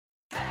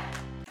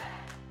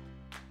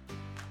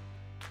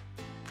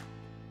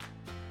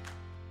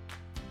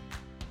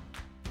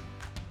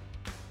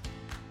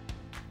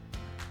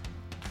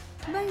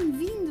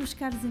Bem-vindos,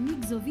 caros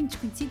amigos, ouvintes,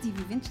 conhecidos e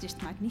viventes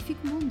deste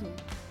magnífico mundo.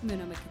 O meu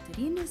nome é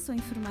Catarina, sou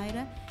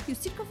enfermeira e o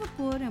Circo a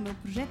Vapor é o meu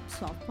projeto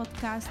pessoal de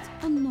podcast,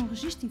 onde num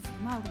registro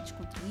informal e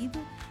descontraído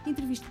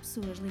entrevisto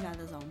pessoas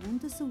ligadas ao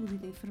mundo da saúde e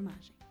da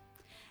enfermagem.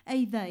 A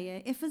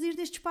ideia é fazer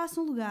deste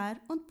espaço um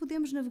lugar onde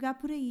podemos navegar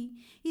por aí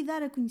e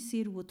dar a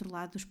conhecer o outro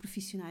lado dos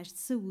profissionais de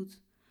saúde.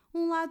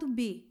 Um lado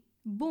B,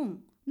 bom,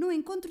 num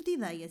encontro de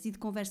ideias e de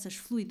conversas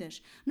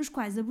fluidas, nos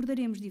quais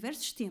abordaremos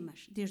diversos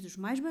temas, desde os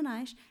mais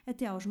banais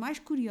até aos mais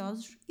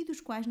curiosos e dos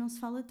quais não se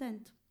fala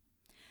tanto.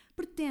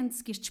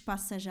 Pretende-se que este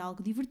espaço seja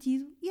algo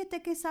divertido e até,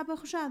 quem sabe,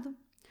 arrojado.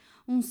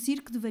 Um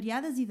circo de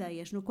variadas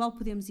ideias, no qual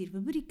podemos ir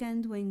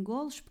bebericando em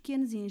golos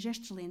pequenos e em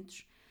gestos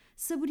lentos,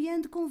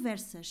 saboreando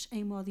conversas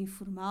em modo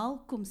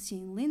informal, como se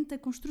em lenta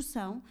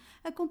construção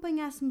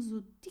acompanhássemos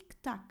o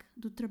tic-tac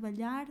do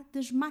trabalhar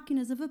das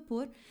máquinas a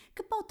vapor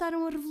que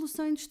pautaram a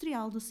Revolução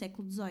Industrial do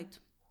século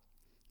XVIII.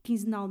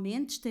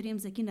 Quinzenalmente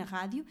estaremos aqui na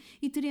rádio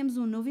e teremos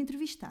um novo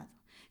entrevistado,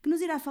 que nos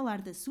irá falar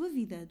da sua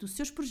vida, dos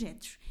seus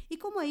projetos e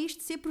como é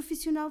isto ser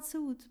profissional de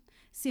saúde,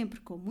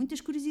 sempre com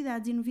muitas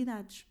curiosidades e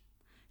novidades.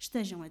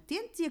 Estejam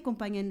atentos e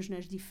acompanhem-nos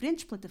nas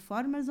diferentes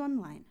plataformas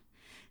online.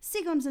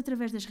 Sigam-nos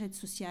através das redes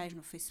sociais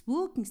no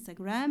Facebook,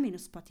 Instagram e no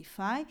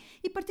Spotify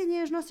e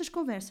partilhem as nossas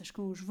conversas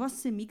com os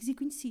vossos amigos e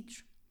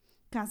conhecidos.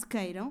 Caso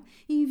queiram,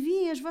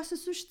 enviem as vossas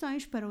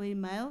sugestões para o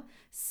e-mail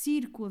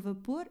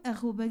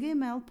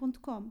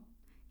circoavapor@gmail.com.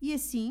 E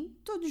assim,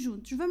 todos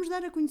juntos, vamos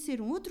dar a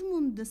conhecer um outro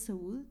mundo da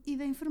saúde e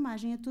da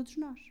enfermagem a todos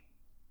nós.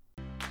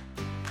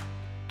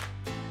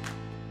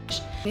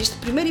 Neste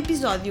primeiro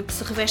episódio, que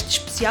se reveste de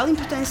especial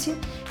importância,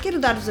 quero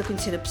dar-vos a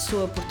conhecer a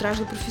pessoa por trás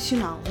do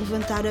profissional,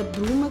 levantar a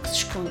bruma que se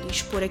esconde e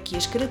expor aqui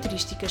as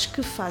características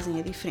que fazem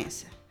a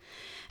diferença.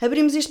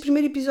 Abrimos este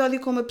primeiro episódio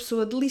com uma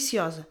pessoa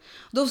deliciosa.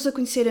 Dou-vos a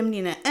conhecer a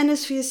menina Ana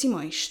Sofia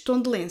Simões,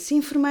 tondelense,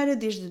 enfermeira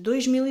desde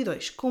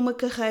 2002, com uma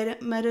carreira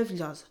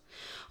maravilhosa.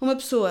 Uma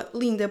pessoa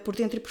linda por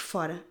dentro e por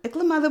fora,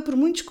 aclamada por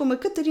muitos como a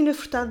Catarina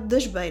Furtado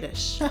das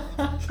Beiras.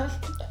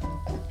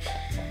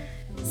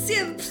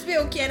 Cedo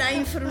percebeu que era a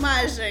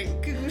enfermagem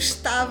que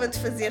gostava de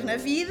fazer na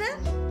vida,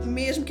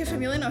 mesmo que a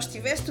família não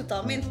estivesse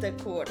totalmente de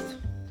acordo.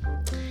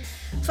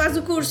 Faz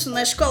o curso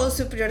na Escola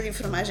Superior de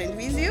Enfermagem de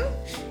Viseu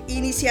e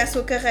inicia a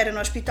sua carreira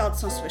no Hospital de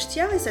São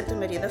Sebastião, em Santa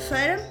Maria da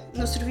Feira,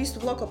 no serviço do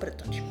bloco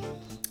operatório.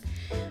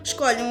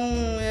 Escolhe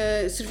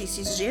um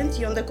serviço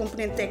exigente e onde a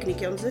componente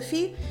técnica é um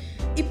desafio,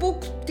 e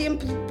pouco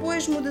tempo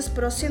depois muda-se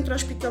para o Centro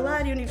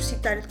Hospitalar e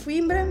Universitário de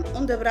Coimbra,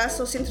 onde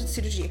abraça o Centro de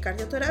Cirurgia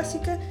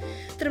Cardiotorácica,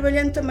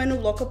 trabalhando também no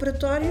bloco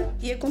operatório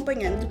e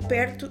acompanhando de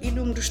perto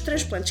inúmeros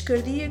transplantes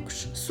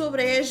cardíacos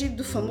sob a égide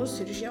do famoso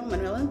cirurgião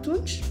Manuel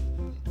Antunes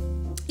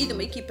e de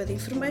uma equipa de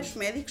enfermeiros,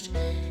 médicos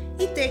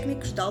e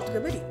técnicos de alto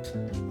gabarito.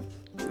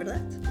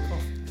 Verdade?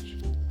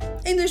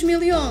 Em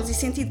 2011, e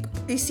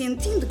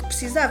sentindo que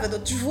precisava de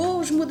outros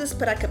voos, muda-se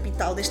para a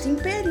capital deste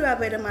império, à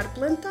beira-mar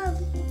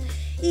plantado,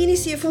 e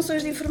inicia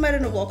funções de enfermeira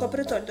no bloco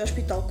operatório do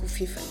Hospital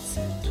CUF Infante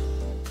Santo.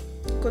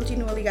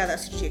 Continua ligada à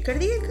cirurgia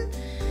cardíaca,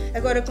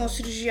 agora com o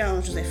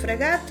cirurgião José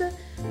Fragata,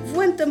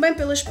 voando também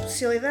pela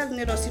especialidade de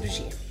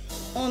neurocirurgia,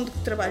 onde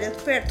trabalha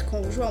de perto com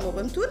o João Lobo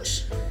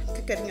Antunes,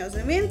 que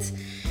carinhosamente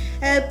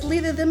a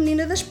apelida da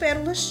Menina das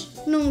Pérolas,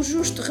 num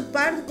justo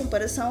reparo de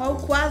comparação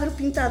ao quadro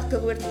pintado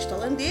pelo artista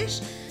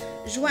holandês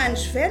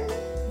Johannes Vermeer,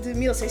 de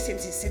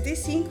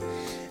 1665,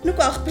 no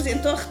qual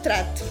representa o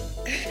retrato.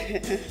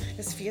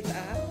 A Sofia está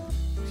a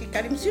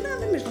ficar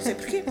emocionada, mas não sei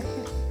porquê.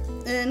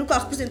 No qual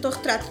representa o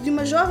retrato de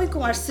uma jovem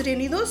com ar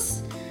sereno e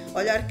doce,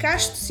 olhar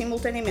casto,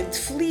 simultaneamente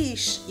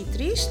feliz e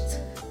triste,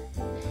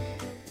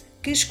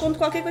 que esconde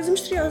qualquer coisa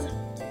misteriosa.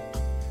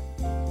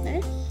 É?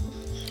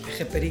 A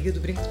rapariga do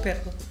brinco de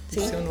pérola.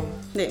 Sim. Esse é o nome.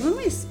 É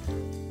mesmo isso.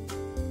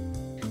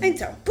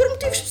 Então, por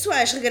motivos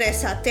pessoais,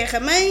 regressa à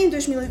Terra-mãe em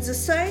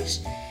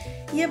 2016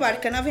 e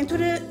abarca na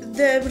aventura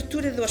da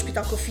abertura do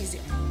Hospital CUF Viseu,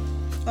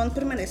 onde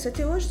permanece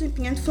até hoje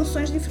desempenhando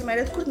funções de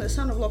enfermeira de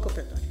coordenação no bloco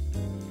operatório.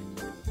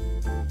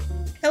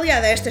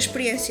 Aliada a esta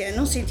experiência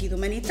num sentido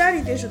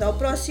humanitário de ajudar o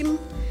próximo,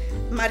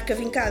 marca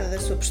vincada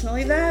da sua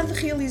personalidade,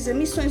 realiza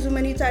missões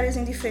humanitárias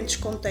em diferentes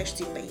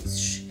contextos e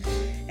países.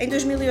 Em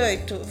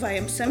 2008 vai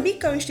a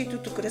Moçambique, ao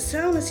Instituto do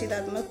Coração, na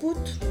cidade de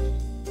Maputo,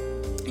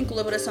 em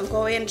colaboração com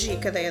a ONG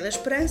Cadeia da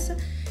Esperança,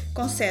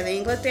 com sede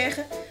em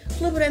Inglaterra,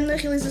 colaborando na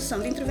realização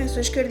de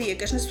intervenções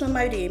cardíacas, na sua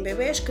maioria em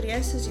bebés,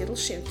 crianças e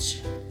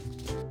adolescentes.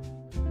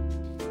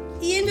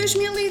 E em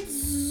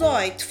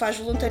 2018 faz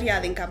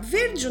voluntariado em Cabo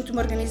Verde, junto a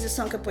uma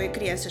organização que apoia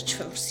crianças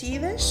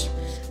desfavorecidas,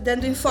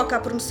 dando enfoque à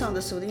promoção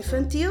da saúde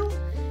infantil,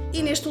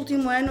 e neste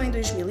último ano, em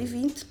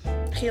 2020,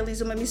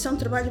 realiza uma missão de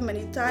trabalho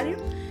humanitário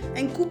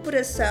em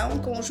cooperação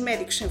com os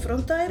Médicos Sem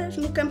Fronteiras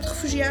no campo de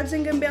refugiados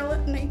em Gambela,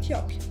 na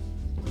Etiópia.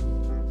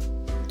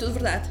 Tudo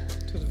verdade?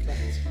 Tudo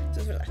verdade.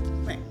 Tudo verdade.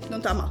 Bem, não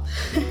está mal.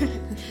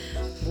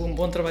 Um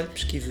bom trabalho de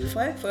pesquisa.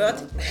 Foi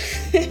ótimo.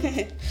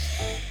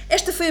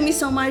 Esta foi a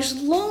missão mais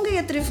longa e,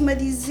 atrevo-me a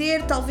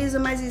dizer, talvez a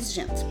mais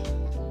exigente.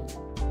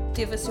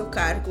 Teve a seu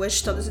cargo a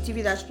gestão das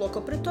atividades do bloco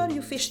operatório e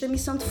o fecho da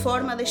missão de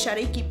forma a deixar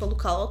a equipa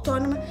local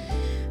autónoma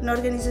na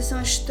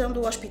organização e gestão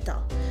do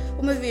hospital.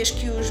 uma vez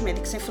que os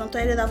Médicos Sem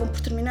Fronteiras davam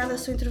por terminada a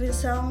sua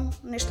intervenção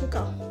neste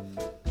local.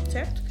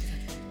 Certo?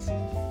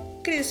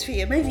 Querida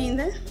Sofia,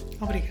 bem-vinda.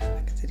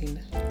 Obrigada,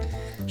 Catarina.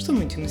 Estou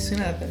muito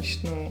emocionada.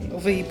 Isto não...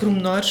 Houve aí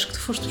pormenores que tu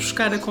foste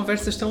buscar a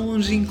conversas tão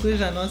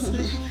longínquas à nossa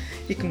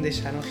e que me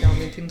deixaram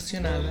realmente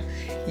emocionada.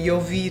 E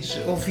ouvir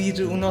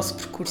o nosso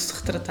percurso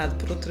retratado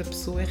por outra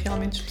pessoa é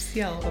realmente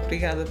especial.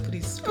 Obrigada por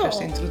isso, porque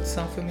esta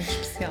introdução foi muito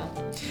especial.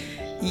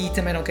 E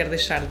também não quero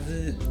deixar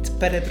de te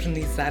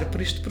parabenizar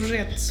por este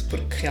projeto,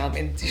 porque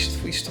realmente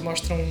isto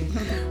mostra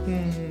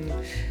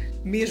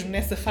mesmo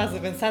nessa fase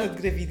avançada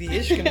de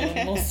gravidez, que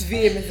não se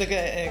vê, mas a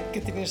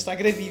Catarina está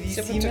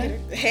gravidíssima,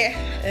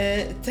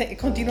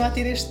 continua a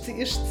ter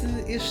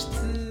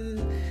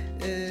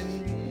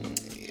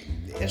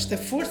esta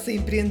força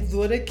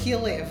empreendedora que a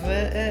leva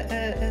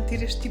a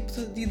ter este tipo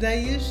de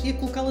ideias e a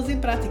colocá-las em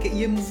prática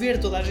e a mover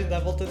toda a gente à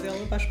volta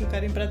dela para as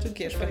colocar em prática, o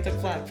que é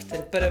espetacular.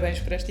 Portanto, parabéns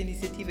por esta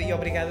iniciativa e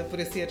obrigada por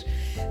eu ter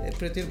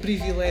o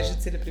privilégio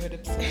de ser a primeira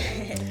pessoa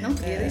Não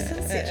podia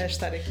a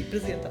estar aqui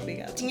presente.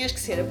 Obrigada. Tinhas que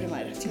ser a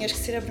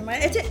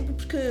primeira. Até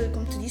porque,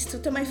 como te disse, tu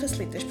também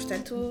facilitas,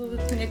 portanto,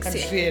 tinha que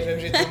ser.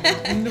 Vamos ver,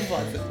 estou muito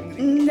nervosa.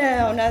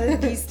 Não, nada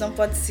disso, não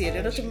pode ser.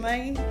 Eu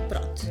também,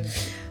 pronto.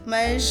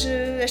 Mas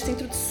esta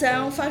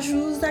introdução faz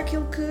jus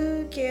daquilo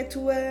que é a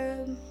tua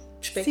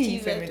perspectiva. Sim,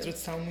 foi uma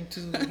introdução muito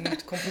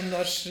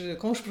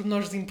com os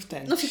pormenores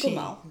importantes. Não ficou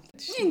mal.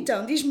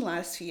 Então, diz-me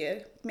lá,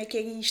 Sofia, como é que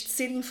é isto de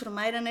ser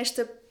enfermeira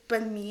nesta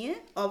pandemia,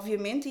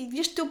 obviamente, e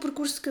deste teu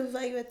percurso que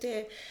veio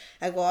até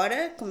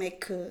agora, como é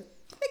que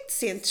te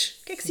sentes?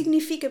 O que é que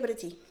significa para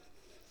ti?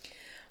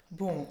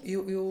 Bom,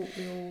 eu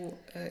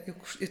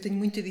tenho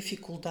muita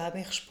dificuldade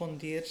em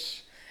responder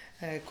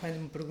quando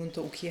me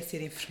perguntam o que é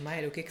ser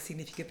enfermeira, o que é que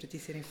significa para ti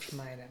ser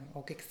enfermeira,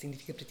 ou o que é que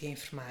significa para ti a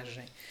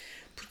enfermagem.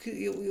 Porque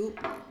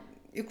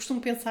eu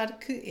costumo pensar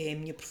que é a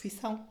minha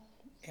profissão.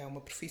 É uma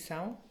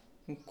profissão,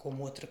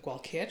 como outra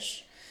qualquer.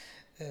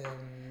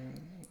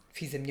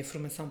 Fiz a minha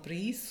formação para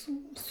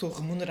isso, sou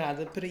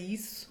remunerada para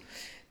isso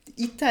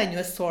e tenho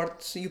a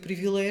sorte e o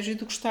privilégio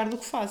de gostar do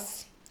que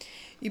faço.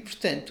 E,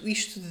 portanto,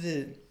 isto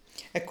de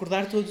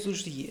acordar todos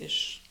os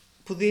dias,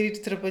 poder ir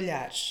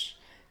trabalhar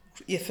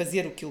e a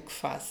fazer aquilo que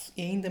faço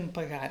e ainda me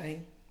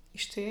pagarem,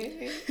 isto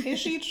é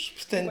giro.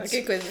 Portanto,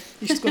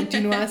 isto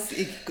continua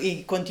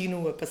e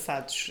continua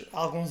passados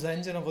alguns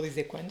anos, eu não vou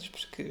dizer quantos,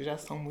 porque já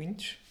são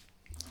muitos,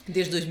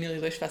 desde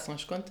 2002 façam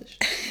as contas,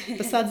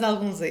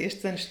 passados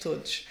estes anos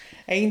todos,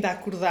 ainda a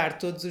acordar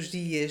todos os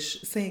dias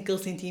sem aquele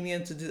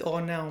sentimento de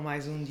não,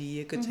 mais um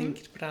dia que eu tenho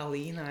que ir para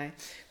ali, não é?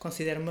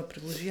 Considero-me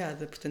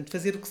privilegiada. Portanto,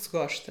 fazer o que se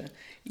gosta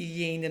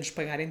e ainda nos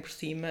pagarem por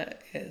cima,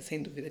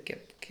 sem dúvida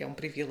que é um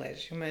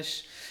privilégio.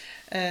 Mas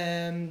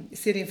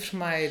ser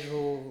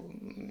enfermeiro,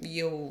 e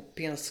eu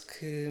penso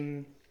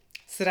que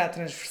será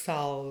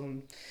transversal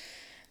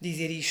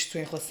dizer isto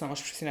em relação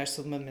aos profissionais de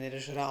saúde de uma maneira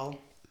geral,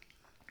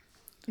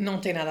 não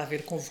tem nada a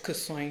ver com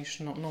vocações,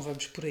 não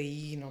vamos por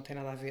aí, não tem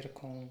nada a ver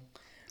com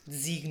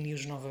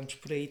desígnios, não vamos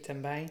por aí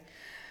também.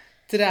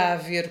 Terá a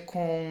ver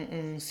com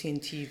um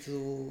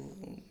sentido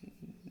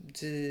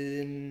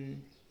de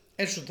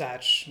ajudar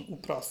o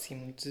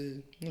próximo,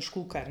 de nos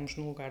colocarmos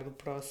no lugar do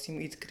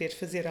próximo e de querer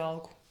fazer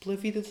algo pela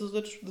vida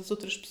das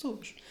outras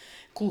pessoas.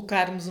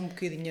 Colocarmos um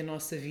bocadinho a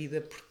nossa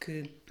vida,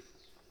 porque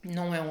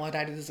não é um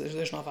horário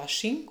das 9 às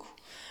 5,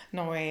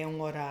 não é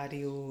um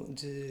horário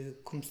de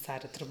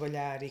começar a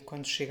trabalhar e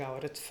quando chega a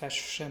hora de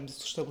fecho,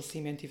 fechamos o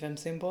estabelecimento e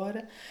vamos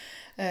embora.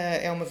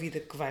 É uma vida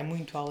que vai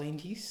muito além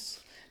disso,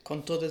 com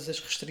todas as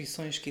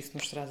restrições que isso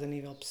nos traz a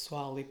nível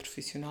pessoal e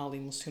profissional,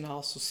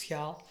 emocional,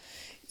 social.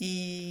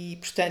 E,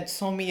 portanto,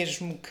 só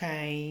mesmo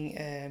quem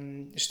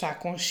está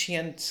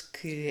consciente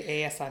que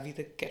é essa a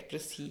vida que quer para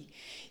si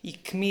e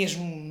que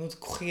mesmo no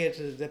decorrer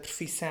da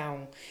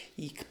profissão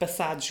e que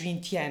passados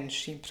 20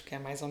 anos, sim, porque é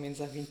mais ou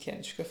menos há 20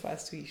 anos que eu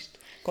faço isto,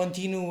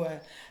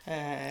 continua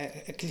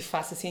a que lhe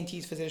faça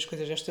sentido fazer as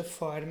coisas desta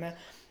forma,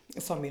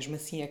 só mesmo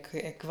assim é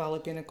que vale a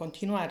pena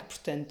continuar.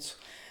 Portanto,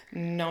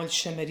 não lhe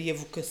chamaria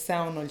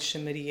vocação, não lhe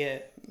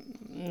chamaria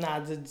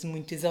nada de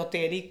muito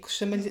esotérico,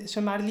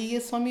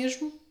 chamar-lhe só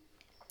mesmo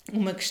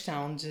uma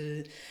questão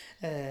de...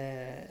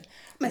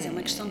 Mas é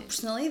uma questão de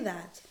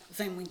personalidade,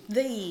 vem muito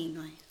daí,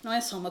 não é? Não é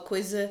só uma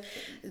coisa,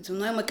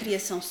 não é uma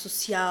criação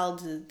social,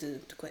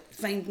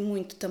 vem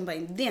muito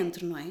também de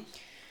dentro, não é?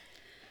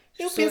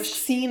 Penso que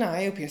sim, não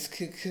é? Eu penso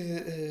que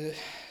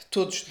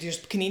todos,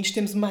 desde pequeninos,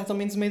 temos mais ou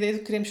menos uma ideia do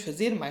que queremos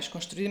fazer, mais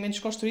construída, menos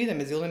construída,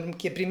 mas eu lembro-me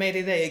que a primeira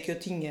ideia que eu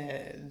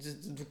tinha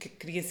do que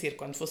queria ser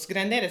quando fosse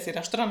grande era ser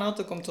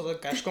astronauta, como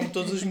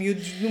todos os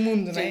miúdos do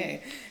mundo, não é?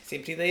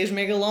 Sempre ideias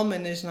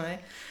megalómanas, não é?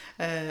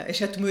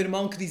 Exceto o meu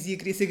irmão que dizia que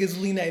queria ser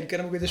gasolineiro, que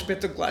era uma coisa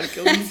espetacular, que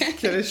ele dizia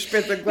que era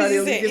espetacular,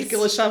 ele dizia que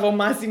ele achava ao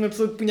máximo a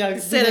pessoa que punha a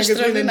gasolina. Ser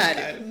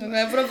extraordinário, não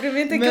é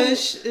propriamente aquilo.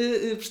 Mas,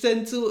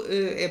 portanto,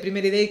 é a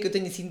primeira ideia que eu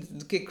tenho assim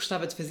do que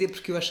gostava de fazer,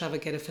 porque eu achava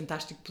que era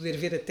fantástico poder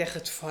ver a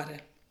Terra de fora.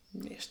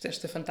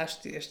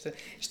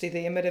 Esta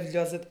ideia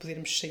maravilhosa de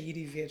podermos sair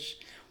e ver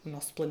o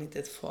nosso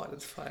planeta de fora.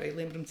 Eu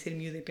lembro-me de ser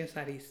miúda e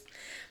pensar isso.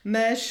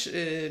 Mas,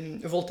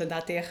 voltando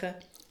à Terra,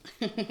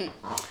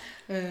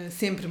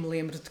 Sempre me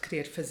lembro de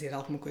querer fazer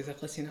alguma coisa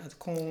relacionada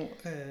com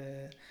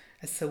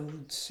a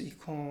saúde e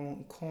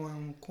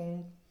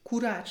com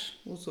curar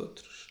os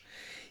outros.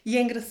 E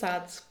é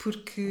engraçado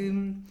porque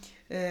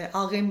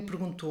alguém me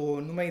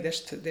perguntou, no meio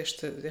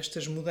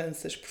destas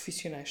mudanças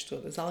profissionais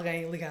todas,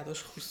 alguém ligado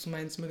aos recursos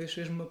humanos uma vez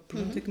fez uma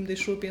pergunta que me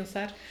deixou a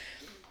pensar: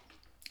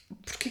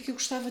 porquê que eu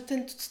gostava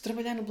tanto de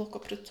trabalhar no bloco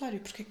operatório?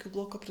 Porquê que o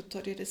bloco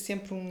operatório era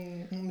sempre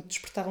me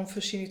despertava um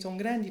fascínio tão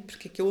grande? E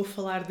porquê que eu, a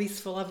falar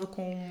disso, falava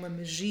com uma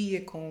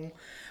magia,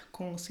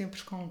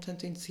 sempre com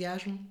tanto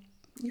entusiasmo?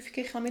 E eu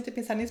fiquei realmente a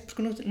pensar nisso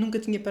porque nunca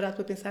tinha parado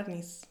para pensar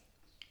nisso.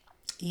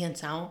 E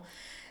então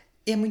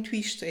é muito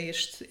isto, é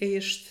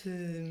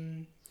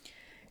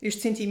este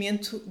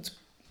sentimento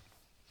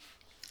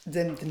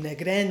de, na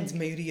grande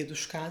maioria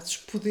dos casos,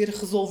 poder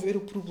resolver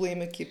o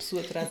problema que a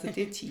pessoa traz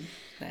até ti.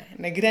 Não é?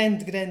 Na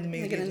grande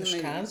maioria dos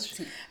casos,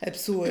 sim. A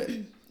pessoa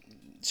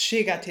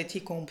chega até ti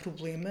com um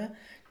problema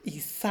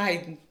e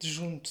sai de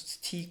junto de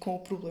ti com o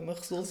problema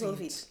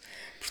resolvido.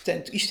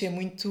 Portanto, isto é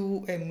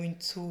muito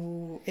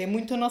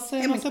a nossa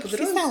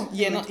profissão.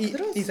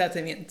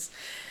 Exatamente.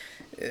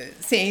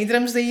 Sim,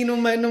 entramos aí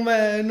numa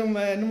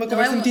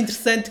conversa muito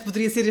interessante que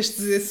poderia ser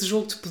esse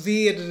jogo de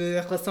poder,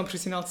 a relação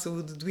profissional de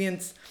saúde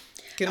doente,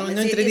 que eu não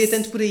entraria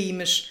tanto por aí,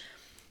 mas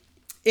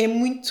é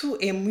muito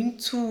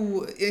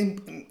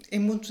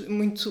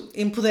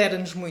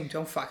empodera-nos muito, é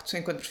um facto,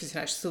 enquanto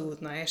profissionais de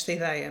saúde, não é? Esta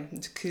ideia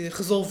de que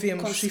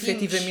resolvemos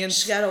efetivamente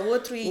chegar ao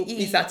outro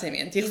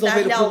exatamente, e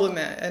resolver o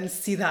problema, a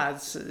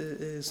necessidade,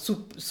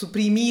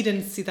 suprimir a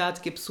necessidade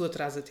que a pessoa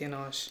traz até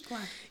nós.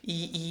 Claro.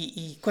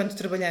 E quando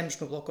trabalhamos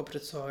no bloco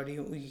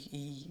operatório,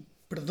 e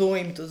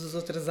perdoem-me todas as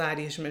outras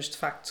áreas, mas de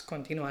facto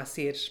continua a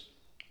ser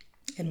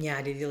a minha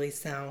área de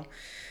eleição,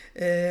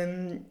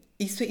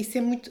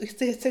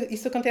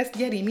 isso acontece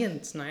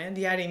diariamente, não é?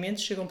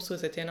 Diariamente chegam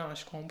pessoas até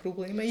nós com um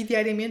problema e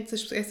diariamente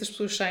essas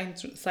pessoas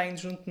saem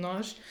junto de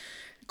nós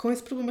com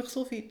esse problema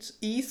resolvido.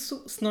 E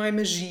isso, se não é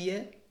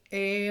magia,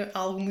 é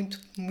algo muito,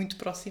 muito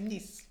próximo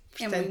disso.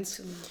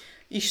 Portanto,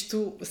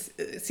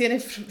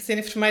 ser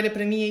enfermeira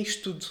para mim é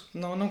isto tudo.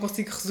 Não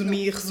consigo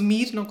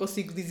resumir, não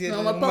consigo dizer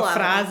uma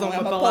frase ou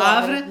uma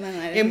palavra.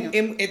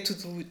 É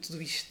tudo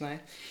isto, não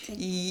é?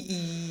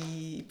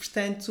 E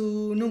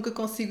portanto, nunca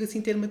consigo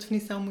assim ter uma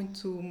definição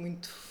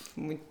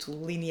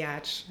muito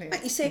linear.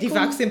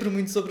 Divago sempre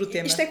muito sobre o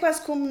tema. Isto é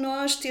quase como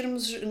nós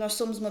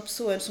somos uma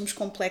pessoa, somos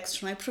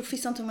complexos, não é? A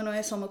profissão também não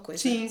é só uma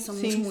coisa.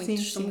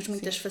 Somos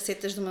muitas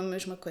facetas de uma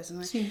mesma coisa,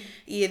 não é? Sim.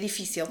 E é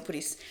difícil por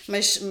isso.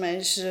 Mas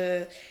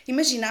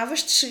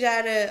imaginavas-te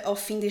chegar ao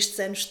fim destes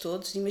anos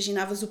todos?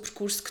 Imaginavas o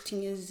percurso que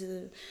tinhas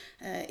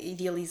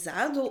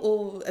idealizado?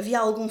 Ou havia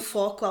algum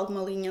foco,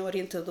 alguma linha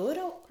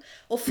orientadora?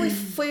 Ou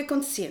foi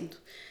acontecendo?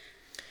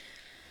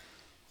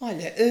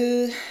 Olha,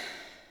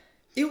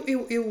 eu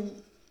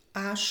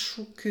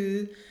acho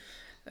que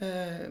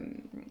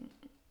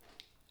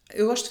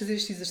eu gosto de fazer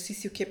este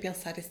exercício, que é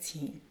pensar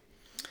assim: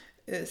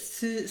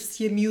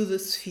 se a miúda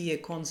Sofia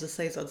com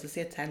 16 ou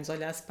 17 anos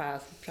olhasse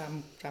para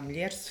a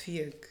mulher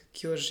Sofia,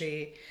 que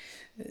hoje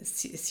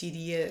se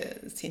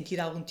iria sentir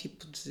algum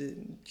tipo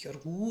de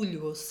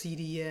orgulho, ou se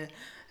iria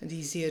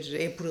dizer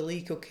é por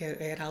ali que eu quero,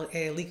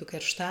 é ali que eu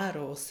quero estar,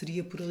 ou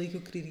seria por ali que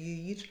eu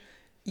queria ir,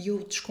 e eu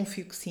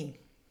desconfio que sim.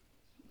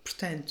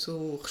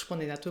 Portanto,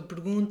 respondendo à tua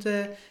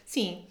pergunta,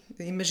 sim,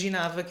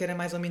 imaginava que era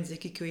mais ou menos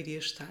aqui que eu iria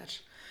estar.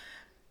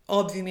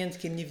 Obviamente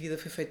que a minha vida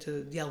foi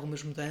feita de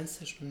algumas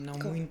mudanças, não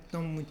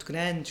muito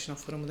grandes, não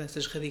foram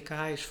mudanças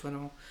radicais,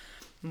 foram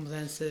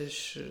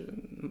mudanças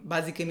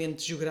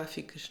basicamente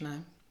geográficas,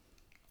 não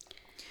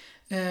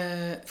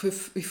é?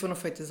 E foram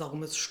feitas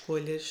algumas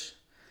escolhas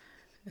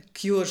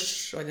que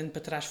hoje, olhando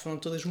para trás, foram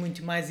todas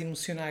muito mais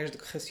emocionais do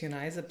que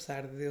racionais,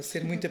 apesar de eu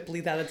ser muito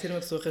apelidada de ser uma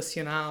pessoa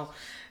racional,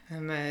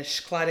 mas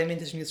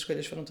claramente as minhas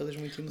escolhas foram todas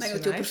muito emocionais.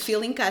 O teu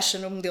perfil encaixa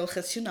no modelo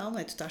racional, não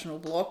é? Tu estás no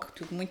bloco,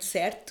 tudo muito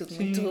certo, tudo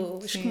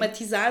muito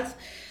esquematizado,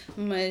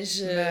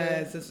 mas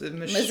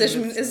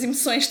as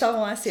emoções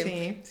estavam lá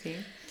sempre. Sim.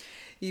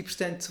 E,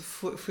 portanto,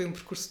 foi um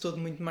percurso todo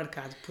muito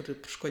marcado por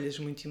escolhas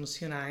muito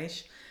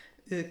emocionais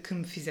que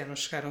me fizeram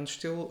chegar onde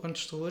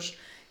estou hoje.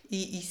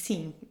 E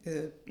sim,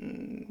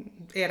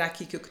 era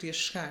aqui que eu queria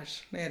chegar.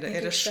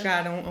 Era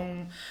chegar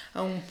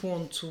a um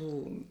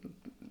ponto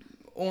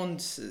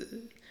onde,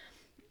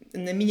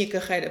 na minha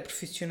carreira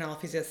profissional,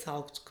 fizesse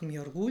algo de que me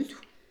orgulho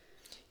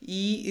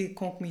e,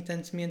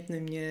 concomitantemente, na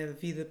minha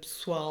vida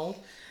pessoal,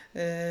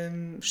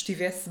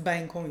 estivesse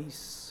bem com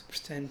isso.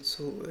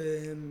 Portanto,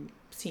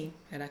 sim,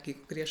 era aqui que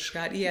eu queria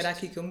chegar e era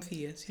aqui que eu me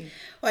via, sim.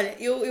 Olha,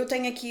 eu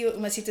tenho aqui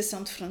uma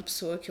citação de Fernando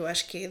Pessoa que eu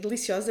acho que é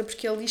deliciosa,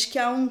 porque ele diz que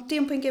há um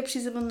tempo em que é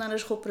preciso abandonar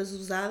as roupas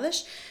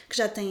usadas, que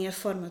já têm a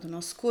forma do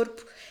nosso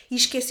corpo, e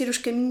esquecer os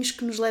caminhos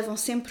que nos levam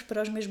sempre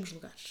para os mesmos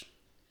lugares.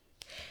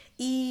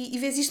 E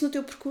vês isso no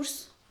teu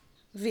percurso?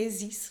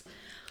 Vês isso?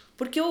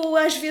 Porque eu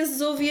às vezes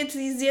ouvia-te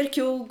dizer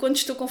que eu, quando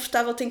estou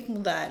confortável, tenho que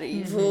mudar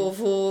e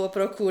vou à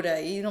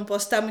procura e não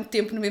posso estar muito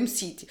tempo no mesmo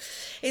sítio.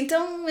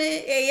 Então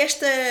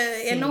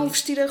é não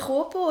vestir a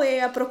roupa ou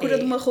é à procura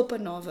de uma roupa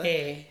nova?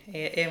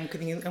 É um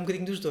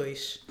bocadinho dos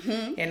dois.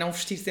 É não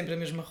vestir sempre a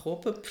mesma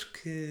roupa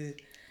porque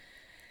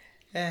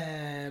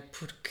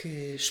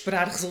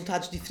esperar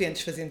resultados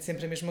diferentes fazendo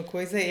sempre a mesma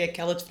coisa é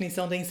aquela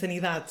definição da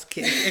insanidade,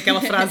 que é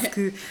aquela frase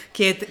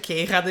que é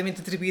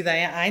erradamente atribuída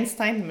a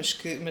Einstein, mas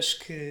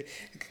que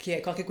é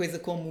qualquer coisa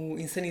como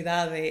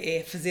insanidade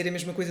é fazer a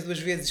mesma coisa 2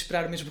 vezes e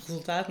esperar o mesmo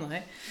resultado, não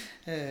é?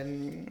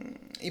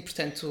 E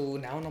portanto,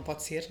 não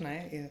pode ser, não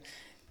é?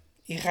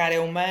 Errar é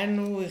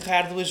humano,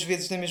 errar 2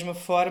 vezes da mesma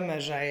forma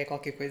já é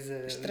qualquer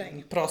coisa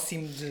estranho,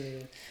 próximo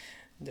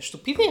da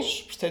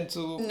estupidez,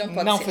 portanto,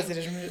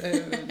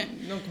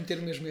 não cometer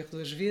o mesmo erro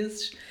 2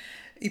 vezes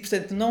e,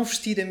 portanto, não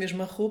vestir a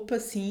mesma roupa,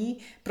 sim,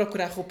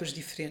 procurar roupas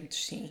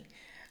diferentes, sim.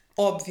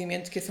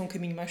 Obviamente que esse é um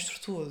caminho mais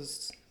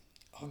tortuoso,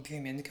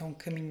 obviamente que é um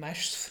caminho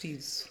mais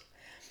sofrido.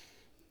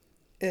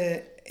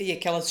 E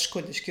aquelas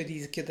escolhas que eu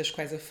disse, das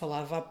quais eu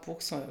falava há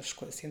pouco,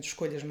 sendo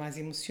escolhas mais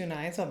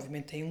emocionais,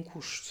 obviamente têm um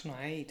custo, não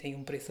é? E têm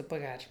um preço a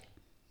pagar.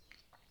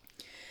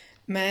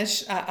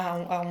 Mas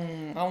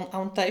há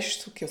um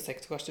texto que eu sei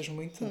que tu gostas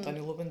muito,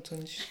 António Lobo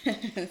Antunes.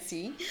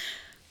 Sim.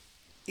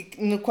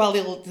 No qual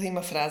ele tem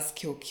uma frase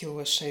que eu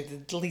achei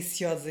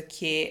deliciosa,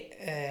 que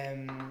é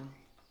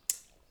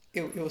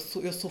eu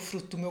sou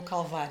fruto do meu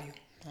calvário,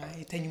 não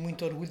é? E tenho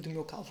muito orgulho do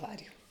meu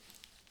calvário.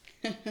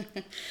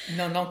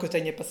 Não que eu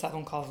tenha passado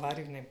um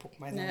calvário, nem pouco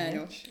mais ou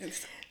menos.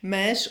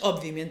 Mas,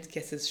 obviamente, que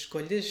essas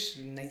escolhas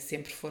nem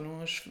sempre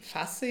foram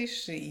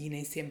fáceis e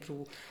nem sempre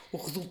o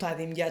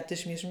resultado imediato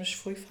das mesmas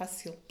foi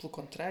fácil. Pelo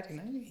contrário,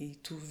 não é? E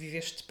tu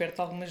viveste perto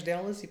de algumas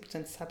delas e,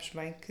 portanto, sabes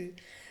bem que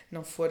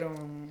não foram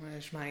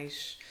as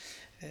mais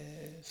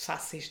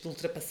fáceis de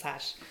ultrapassar.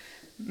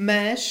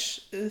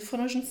 Mas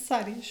foram as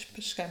necessárias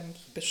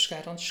para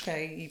chegar onde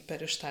cheguei e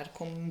para estar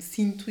como me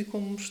sinto e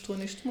como estou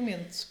neste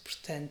momento.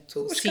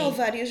 Portanto, os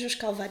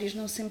calvários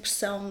não sempre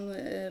são,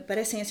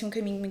 parecem assim um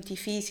caminho muito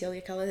difícil, e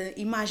aquela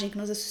imagem que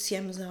nós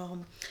associamos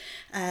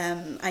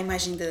à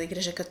imagem da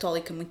Igreja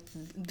Católica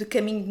de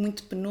caminho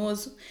muito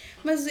penoso,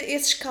 mas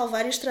esses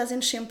calvários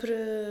trazem-nos sempre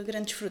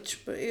grandes frutos.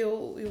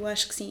 Eu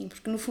acho que sim,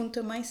 porque no fundo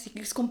também, se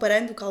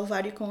comparando o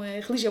calvário com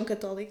a religião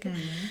católica,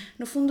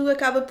 no fundo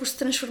acaba por se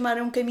transformar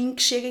em um caminho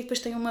que chega e depois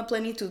tem uma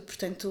plenitude.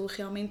 Portanto,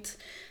 realmente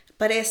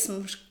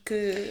parece-me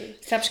que...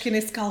 Sabes que é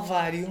nesse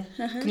calvário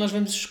que nós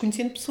vamos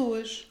conhecendo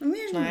pessoas.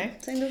 Mesmo, não é?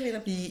 Sem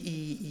dúvida.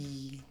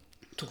 E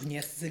tu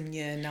conheces a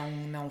minha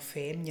não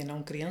fé, a minha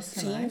não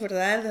crença, sim, não é?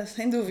 Verdade,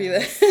 sem dúvida.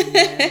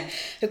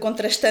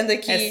 Contrastando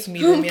aqui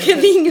um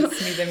bocadinho.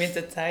 Assumidamente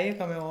ateia,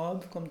 como é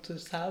óbvio, como tu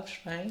sabes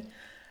bem.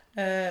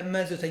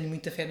 Mas eu tenho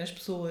muita fé nas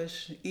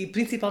pessoas. E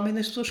principalmente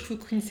nas pessoas que fui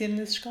conhecendo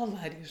nesses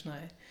calvários, não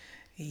é?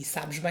 E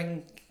sabes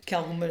bem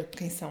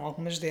quem são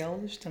algumas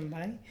delas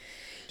também.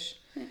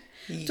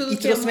 E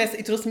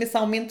trouxe-me esse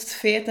aumento de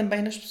fé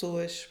também nas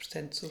pessoas.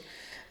 Portanto,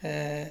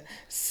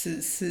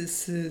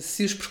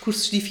 se os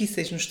percursos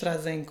difíceis nos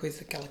trazem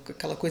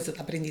aquela coisa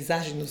da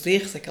aprendizagem, nos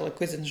erros, aquela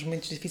coisa nos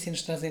momentos difíceis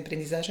nos trazem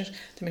aprendizagens,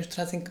 também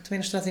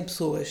nos trazem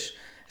pessoas.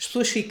 As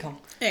pessoas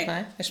ficam. Não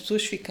é? As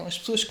pessoas ficam. As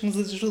pessoas que nos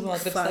ajudam a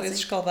atravessar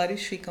esses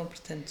calvários ficam.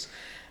 Portanto,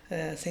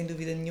 sem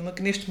dúvida nenhuma,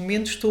 que neste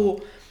momento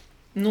estou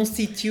num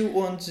sítio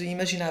onde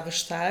imaginava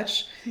estar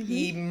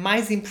e,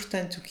 mais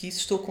importante do que isso,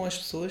 estou com as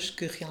pessoas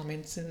que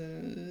realmente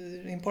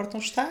importam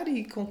estar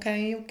e com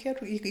quem eu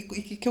quero e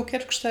que eu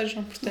quero que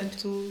estejam.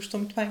 Portanto, estou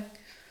muito bem.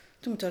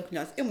 Estou muito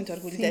orgulhosa. Eu muito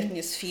orgulho da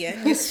minha Sofia.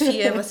 Minha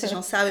Sofia, vocês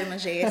não sabem,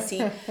 mas é assim.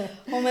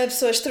 Uma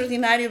pessoa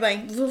extraordinária.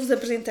 Bem, vou-vos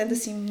apresentando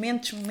assim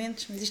momentos,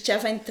 mas isto já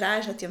vem de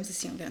trás, já temos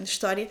assim uma grande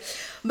história.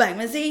 Bem,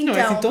 mas aí então...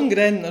 Não é assim tão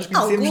grande, nós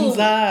conhecemos-nos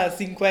há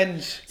 5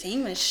 anos.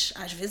 Sim, mas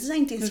às vezes há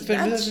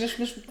intensidades.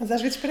 Mas às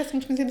vezes parece que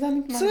nos conhecemos há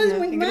muito mais. Pessoas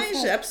muito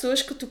mais. Há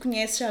pessoas que tu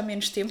conheces há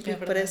menos tempo e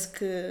parece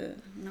que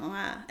não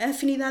há... A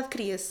afinidade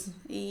cria-se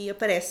e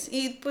aparece.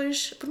 E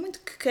depois, por muito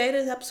que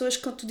queiras, há pessoas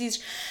que tu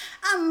dizes...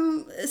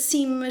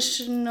 sim,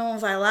 mas não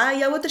vai lá,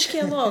 e há outras que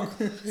é logo,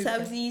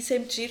 sabes? E isso é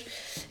muito giro.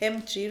 É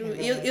muito giro.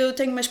 Eu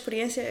tenho uma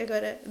experiência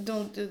agora,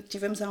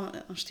 tivemos há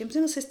uns tempos,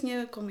 eu não sei se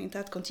tinha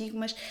comentado contigo,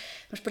 mas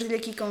partilho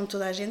aqui com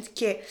toda a gente,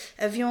 que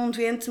havia um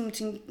doente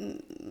muito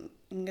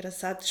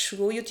engraçado,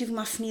 chegou e eu tive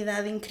uma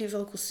afinidade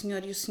incrível com o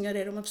senhor, e o senhor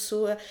era uma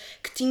pessoa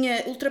que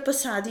tinha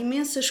ultrapassado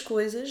imensas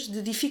coisas,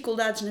 de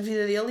dificuldades na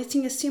vida dele, e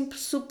tinha sempre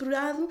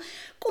superado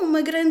com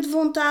uma grande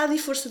vontade e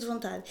força de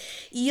vontade.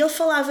 E ele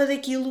falava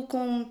daquilo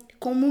com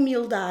uma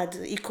humildade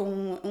e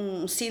com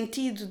um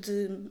sentido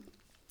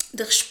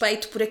de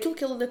respeito por aquilo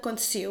que lhe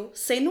aconteceu,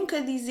 sem nunca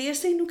dizer,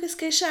 sem nunca se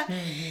queixar.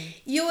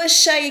 E eu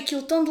achei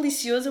aquilo tão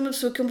delicioso, uma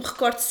pessoa que eu me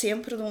recordo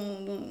sempre de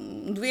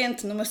um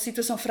doente numa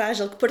situação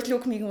frágil que partilhou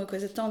comigo uma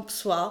coisa tão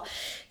pessoal,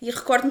 e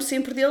recordo-me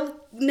sempre dele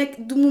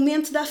do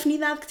momento da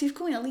afinidade que tive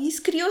com ele, e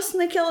isso criou-se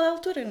naquela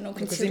altura. Não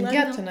conhecia uma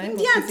coisa imediata, não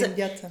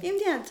é?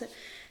 Imediata.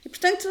 E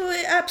portanto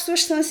há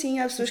pessoas que são assim,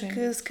 há pessoas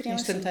que se criam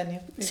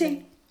instantâneo. assim.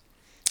 Sim,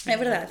 é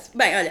verdade.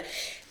 Bem, olha,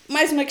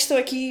 Mais uma questão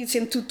aqui,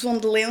 sendo tu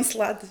tondelense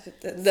lá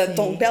da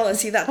Gambela,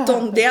 cidade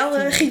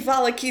Tondela,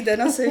 rival aqui da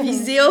nossa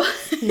Viseu,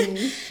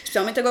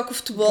 especialmente agora com o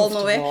futebol,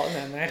 não é?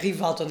 Não é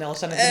rival, Tondela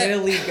está na primeira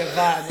liga,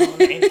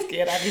 nem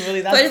sequer há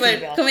rivalidade pois possível.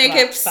 Bem, como é que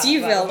é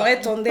possível, não é?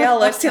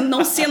 Tondela,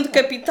 não sendo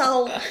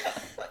capital,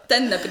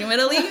 tanto na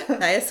primeira liga,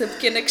 há essa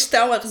pequena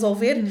questão a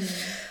resolver.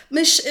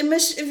 Mas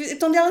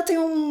Tondela tem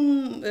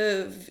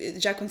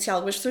já conheci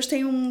algumas pessoas,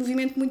 tem um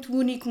movimento muito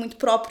único, muito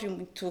próprio,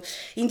 muito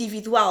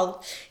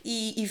individual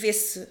e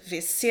vê-se,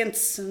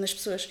 sente-se nas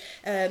pessoas.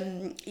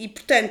 E,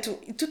 portanto,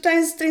 tu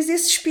tens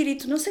esse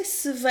espírito, não sei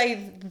se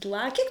veio de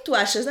lá. O que é que tu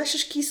achas?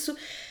 Achas que isso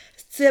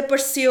te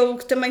apareceu,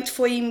 que também te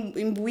foi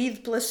imbuído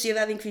pela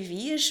sociedade em que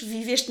vivias?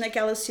 Viveste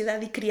naquela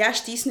sociedade e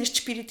criaste isso, neste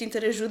espírito de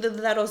interajuda, de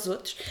dar aos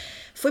outros?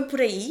 Foi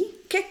por aí?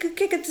 O que é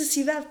que a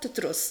cidade te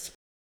trouxe?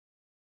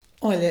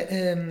 Olha,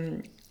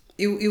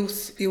 eu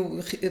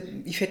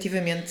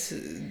efetivamente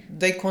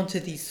dei conta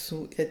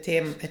disso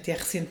até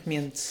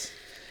recentemente.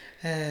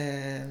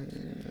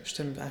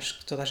 Acho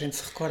que toda a gente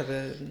se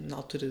recorda na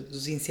altura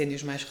dos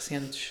incêndios mais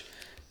recentes,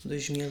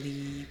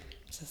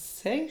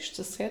 2016,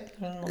 17,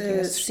 não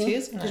tenho a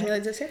certeza. Sim,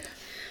 2017.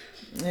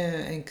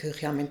 Em que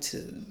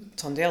realmente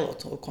Tondela,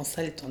 o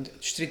Conselho de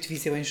Distrito de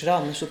Viseu em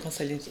geral, mas o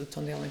Conselho de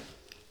Tondela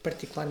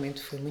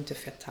particularmente foi muito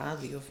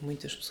afetado e houve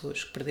muitas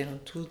pessoas que perderam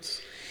tudo.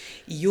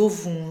 E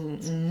houve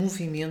um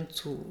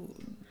movimento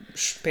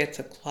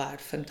espetacular,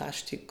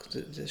 fantástico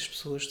das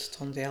pessoas de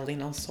Tondela, e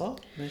não só,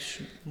 mas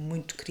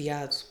muito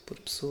criado por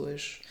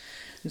pessoas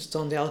de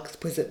Tondela, que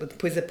depois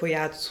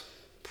apoiado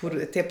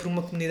até por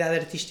uma comunidade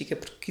artística,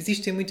 porque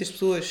existem muitas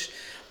pessoas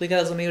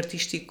ligadas ao meio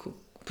artístico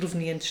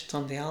provenientes de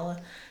Tondela.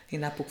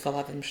 Ainda há pouco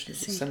falávamos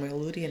de Samuel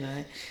Lúria, não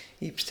é?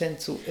 E,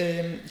 portanto,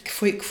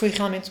 que foi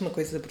realmente uma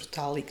coisa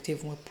brutal e que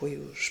teve um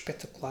apoio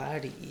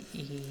espetacular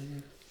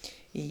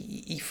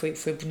e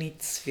foi bonito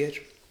de se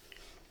ver.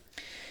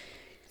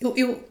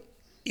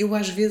 Eu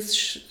às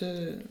vezes,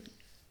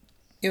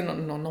 eu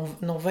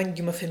não venho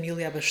de uma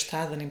família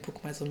abastada, nem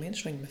pouco mais ou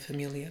menos, venho de uma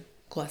família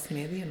classe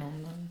média,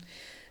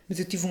 mas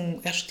eu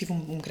acho que tive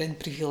um grande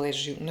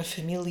privilégio na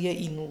família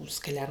e se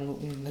calhar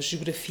na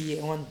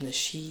geografia onde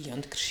nasci e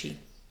onde cresci.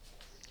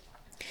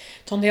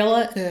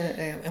 Tondela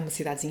é uma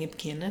cidadezinha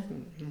pequena,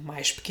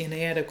 mais pequena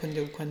era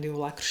quando eu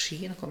lá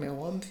crescia, como é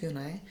óbvio,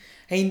 não é?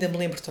 Ainda me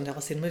lembro de Tondela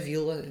ser uma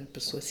vila,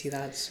 passou a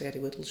cidade, era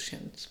eu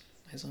adolescente,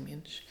 mais ou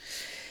menos.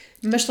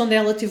 Mas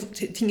Tondela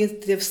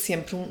teve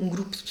sempre um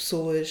grupo de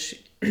pessoas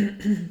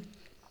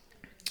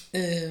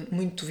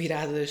muito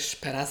viradas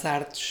para as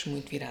artes,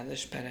 muito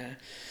viradas para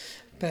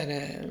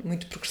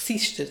muito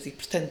progressistas e,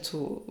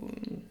 portanto,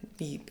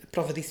 e a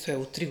prova disso é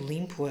o Trigo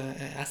Limpo,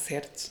 a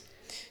Acerte,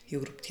 e o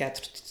grupo de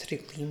teatro de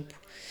Trigo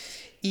Limpo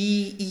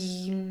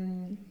e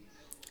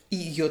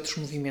outros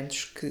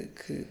movimentos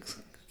que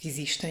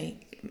existem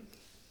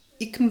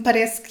e que me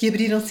parece que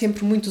abriram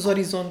sempre muitos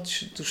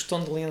horizontes dos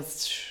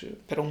tondelenses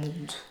para o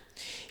mundo.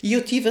 E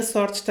eu tive a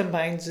sorte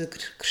também de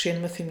crescer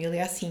numa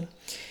família assim.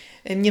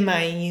 A minha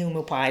mãe e o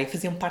meu pai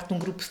faziam parte de um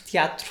grupo de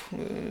teatro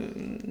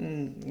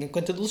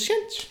enquanto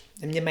adolescentes.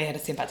 A minha mãe era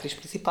sempre a atriz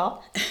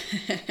principal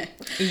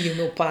e o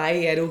meu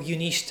pai era o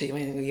guionista e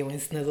o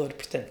encenador,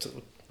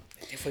 portanto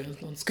foi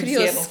onde se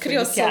conheceram.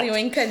 Criou-se ali um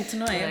encanto,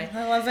 não é?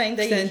 Ela vem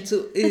daí.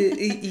 Portanto,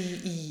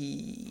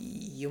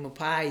 e o meu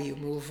pai e o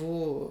meu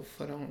avô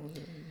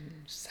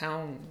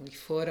são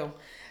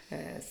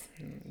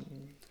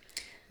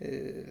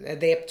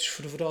adeptos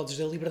fervorosos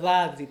da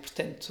liberdade e,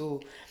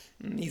 portanto,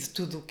 e de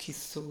tudo o que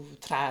isso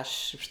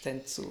traz.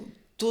 Portanto,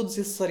 todos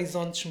esses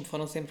horizontes me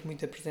foram sempre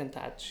muito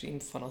apresentados e me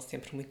foram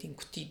sempre muito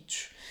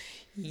incutidos.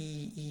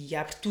 E a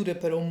abertura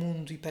para o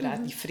mundo e para a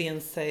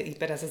diferença e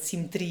para as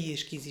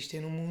assimetrias que existem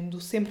no mundo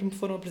sempre me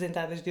foram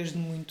apresentadas desde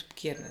muito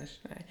pequenas,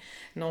 não é?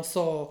 Não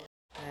só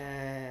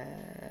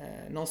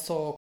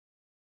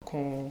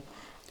com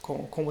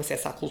o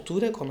acesso à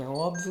cultura, como é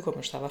óbvio, como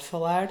eu estava a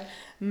falar,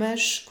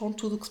 mas com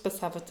tudo o que se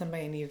passava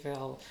também a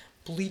nível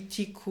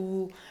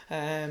político,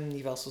 a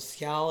nível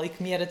social e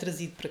que me era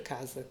trazido para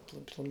casa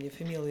pela minha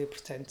família.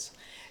 Portanto,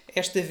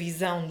 esta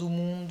visão do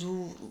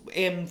mundo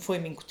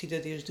foi-me incutida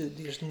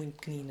desde muito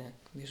pequenina.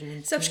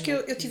 Sabes que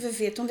eu estive a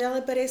ver, Tondela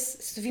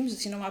parece, se vimos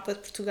assim no mapa de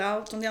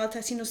Portugal, Tondela está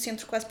assim no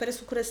centro, quase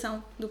parece o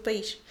coração do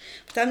país.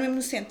 Está mesmo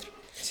no centro.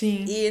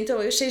 Sim. E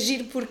então eu achei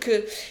giro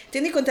porque,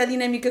 tendo em conta a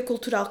dinâmica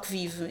cultural que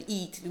vive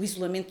e o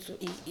isolamento,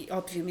 e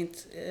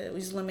obviamente o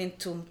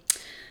isolamento,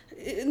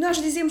 nós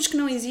dizemos que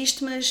não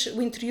existe, mas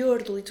o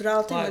interior do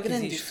litoral tem uma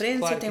grande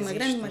diferença, tem uma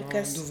grande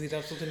marcação. Não há dúvida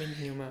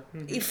absolutamente nenhuma.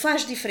 E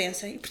faz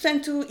diferença. E,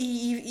 portanto,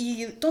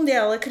 e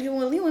Tondela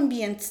criou ali um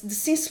ambiente de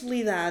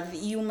sensibilidade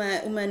e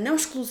uma não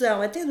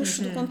exclusão até do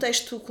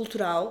contexto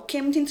cultural que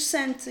é muito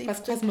interessante.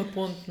 Quase uma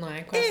ponte, não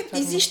é?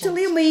 Existe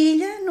ali uma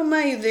ilha no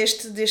meio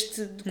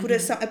deste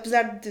coração,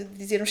 apesar de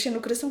dizermos ser no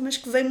coração, mas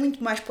que vem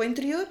muito mais para o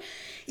interior.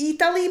 E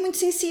está ali muito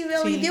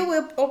sensível. Sim. E deu a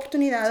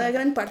oportunidade a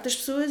grande parte das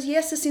pessoas e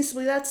essa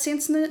sensibilidade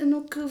sente-se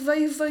no que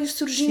veio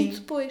surgindo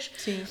depois.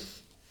 Sim.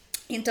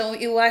 Então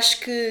eu acho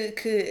que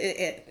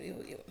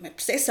uma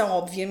percepção,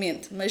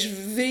 obviamente, mas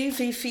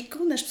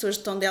verifico nas pessoas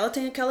de Tondela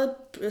tem aquela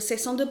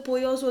seção de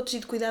apoio aos outros e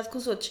de cuidado com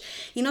os outros.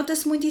 E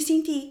nota-se muito isso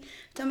em ti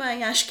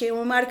também. Acho que é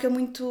uma marca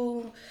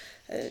muito...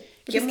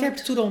 que a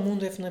abertura ao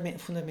mundo é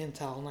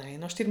fundamental, não é?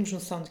 Nós termos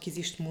noção de que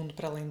existe mundo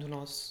para além do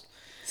nosso.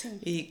 Sim.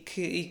 E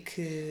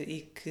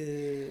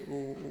que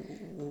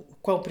o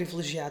quão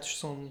privilegiados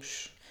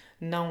somos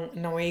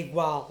não é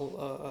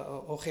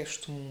igual ao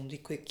resto do mundo e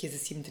que as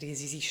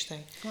assimetrias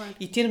existem. Claro.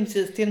 E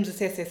termos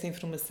acesso a essa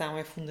informação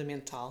é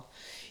fundamental.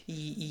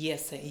 E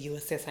o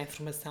acesso à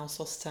informação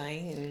só se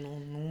tem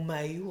num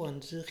meio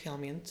onde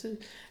realmente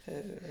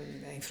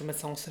a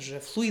informação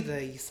seja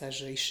fluida e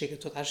chegue a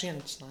toda a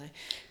gente, não é?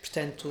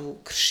 Portanto,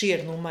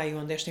 crescer num meio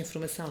onde esta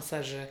informação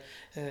seja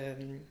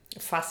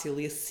fácil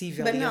e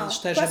acessível banal, e onde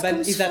esteja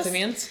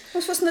exatamente,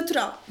 como se fosse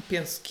natural.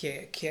 penso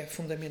que é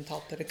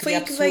fundamental para Foi criar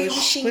aí que veio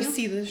pessoas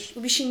esclarecidas.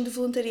 O bichinho de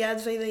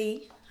voluntariado veio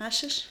daí,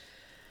 achas?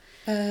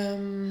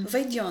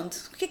 Veio de onde?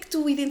 O que é que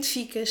tu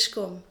identificas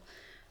como?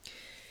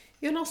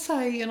 Eu não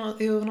sei.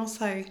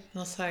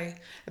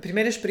 A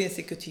primeira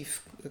experiência que eu tive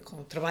com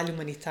o trabalho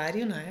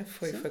humanitário, não é?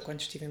 Foi quando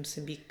estive em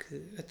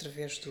Moçambique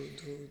através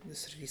do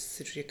serviço de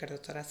cirurgia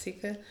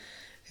cardiotorácica,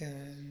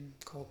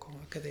 com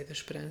a cadeia da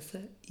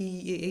esperança,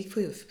 e aí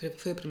foi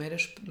a primeira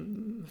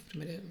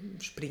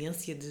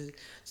experiência de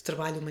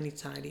trabalho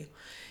humanitário.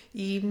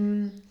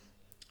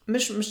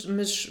 Mas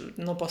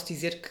não posso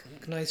dizer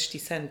que não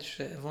existisse antes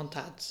a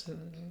vontade.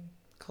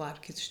 Claro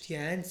que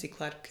existia antes e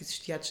claro que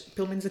existia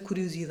pelo menos a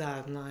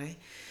curiosidade, não é?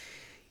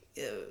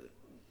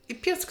 E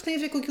penso que tem a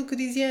ver com aquilo que eu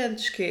dizia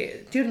antes, que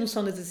é ter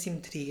noção das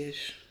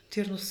assimetrias,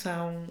 ter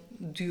noção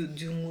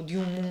de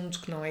um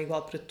mundo que não é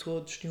igual para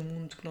todos, de um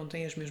mundo que não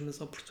tem as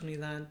mesmas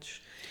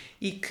oportunidades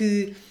e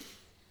que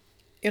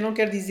eu não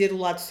quero dizer o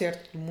lado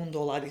certo do mundo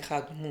ou o lado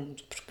errado do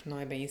mundo, porque não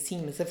é bem assim,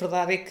 mas a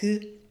verdade é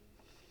que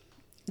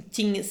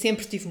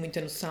sempre tive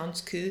muita noção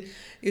de que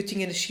eu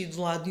tinha nascido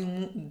do lado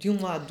de um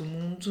lado do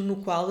mundo no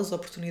qual as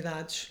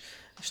oportunidades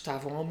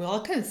estavam ao meu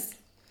alcance.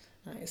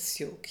 Não é?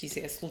 Se eu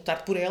quisesse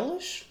lutar por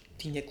elas,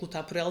 tinha que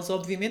lutar por elas,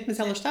 obviamente, mas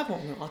elas estavam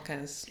ao meu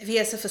alcance.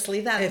 Havia essa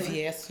facilidade.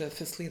 Havia essa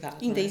facilidade.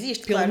 Ainda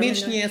existe, pelo claro. Pelo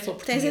menos tinha essa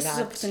oportunidade. Tens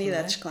essas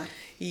oportunidades, claro.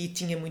 E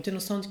tinha muita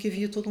noção de que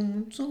havia todo um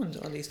mundo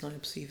onde isso não é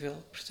possível.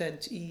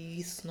 Portanto, e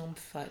isso não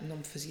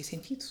me fazia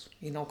sentido.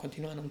 E não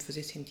continua a não me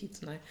fazer sentido,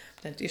 não é?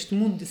 Portanto, este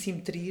mundo de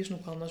assimetrias no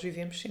qual nós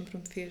vivemos sempre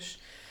me fez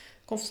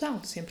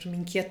confusão, sempre me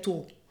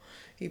inquietou.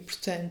 E,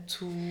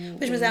 portanto...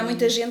 Mas há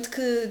muita gente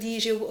que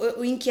diz,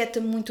 eu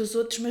inquieta-me muito os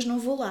outros, mas não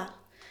vou lá.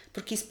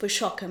 Porque isso depois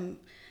choca-me.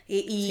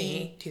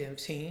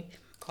 Sim.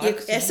 Claro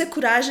que essa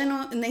coragem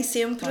nem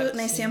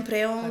sempre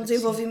é um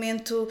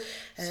desenvolvimento.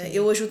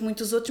 Eu ajudo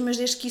muito os outros, mas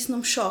desde que isso não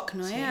me choque,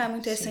 não é? Há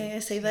muito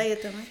essa ideia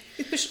também.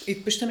 E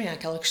depois também há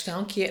aquela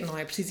questão que não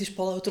é preciso ir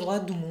para o outro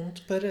lado do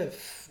mundo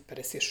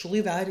para ser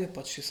solidário.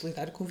 Podes ser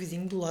solidário com o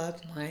vizinho do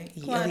lado, não é?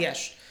 E, claro.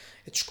 Aliás,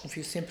 eu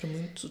desconfio sempre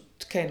muito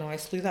de quem não é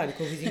solidário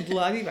com o vizinho do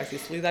lado e vai ser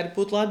solidário para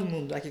o outro lado do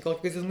mundo. Há aqui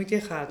qualquer coisa de muito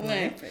errado, não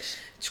é? Pois.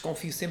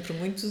 Desconfio sempre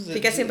muito de...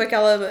 Fica sempre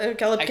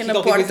aquela pequena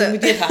porta. Coisa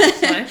muito errado,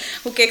 não é?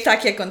 O que é que está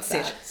aqui a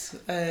acontecer?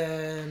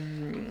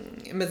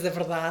 Mas a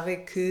verdade é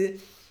que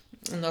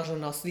nós no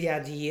nosso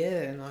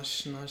dia-a-dia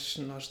nós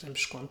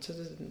damos conta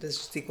das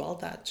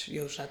desigualdades.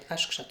 Eu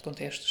acho que já te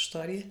contei esta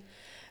história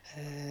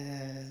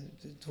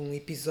de um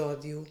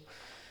episódio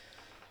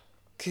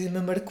que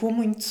me marcou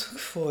muito, que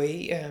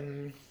foi...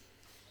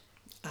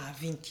 há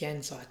 20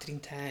 anos ou há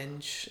 30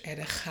 anos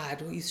era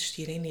raro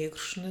existirem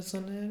negros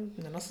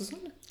na nossa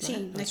zona.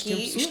 Sim, não é? aqui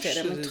isto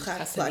era muito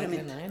raro,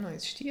 claramente. Negra, não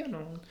existia,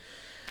 não.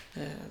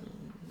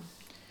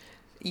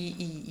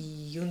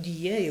 E um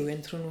dia eu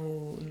entro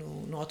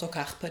no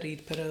autocarro para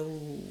ir para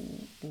o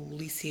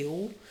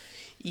liceu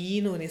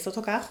e nesse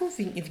autocarro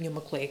vinha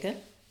uma colega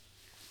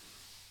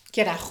que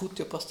era a Ruth,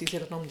 eu posso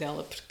dizer o nome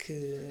dela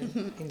porque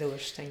ainda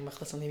hoje tenho uma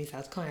relação de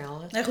amizade com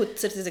ela. A Ruth,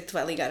 de certeza que te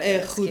vai ligar.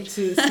 A Ruth,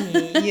 sim,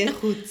 e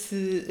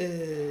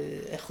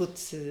a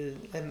Ruth,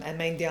 a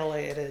mãe dela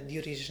ela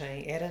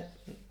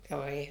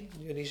é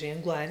de origem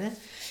angolana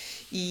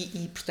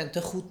e portanto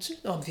a Ruth,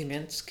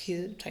 obviamente,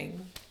 que tem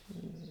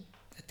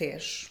a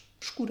tez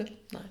escura,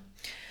 não é?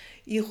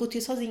 E a Ruth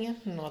ia sozinha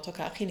no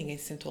autocarro e ninguém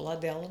se sentou ao lado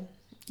dela.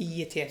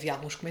 E até havia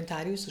alguns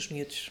comentários, os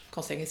miúdos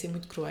conseguem ser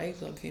muito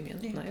cruéis,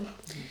 obviamente, não é?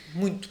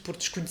 Muito por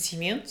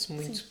desconhecimento,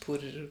 muito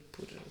por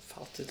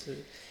falta de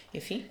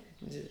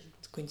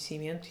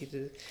conhecimento e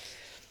de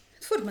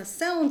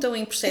formação, estão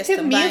em processo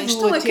até também, medo,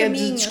 estão até a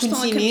caminho, de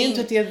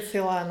desconhecimento, até de,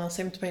 sei lá, não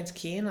sei muito bem de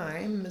quê, não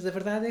é? Mas a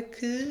verdade é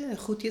que a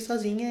Ruth ia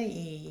sozinha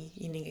e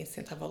ninguém se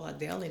sentava ao lado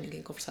dela e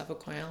ninguém conversava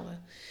com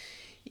ela.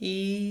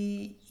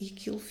 E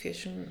aquilo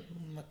fez-me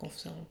uma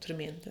confusão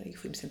tremenda e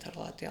fui-me sentar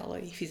ao lado dela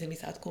e fiz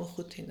amizade com a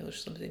Ruth, ainda hoje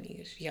somos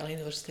amigas e ela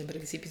ainda hoje se lembra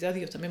desse episódio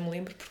e eu também me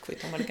lembro porque foi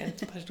tão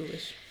marcante para as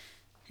duas.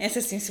 Essa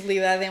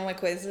sensibilidade é uma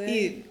coisa...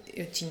 E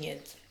eu tinha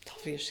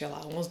talvez, sei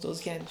lá, 11,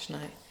 12 anos, não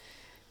é?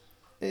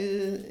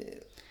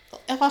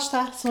 Lá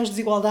está, são as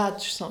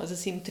desigualdades, são as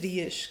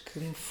assimetrias que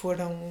me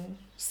foram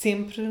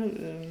sempre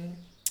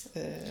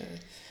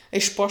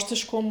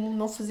expostas como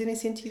não fazerem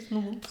sentido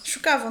no mundo.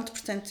 Chocavam-te,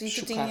 portanto, e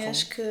tu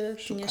tinhas que...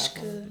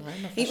 Não é?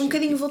 Não E um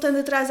bocadinho voltando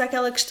atrás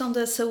àquela questão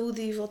da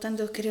saúde e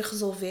voltando a querer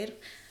resolver,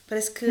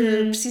 parece que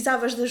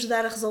precisavas de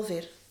ajudar a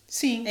resolver.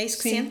 Sim. É isso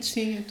que sentes?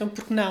 Sim, então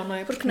porque não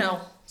é? Porque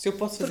não? Se eu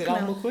posso fazer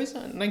alguma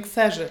coisa, nem que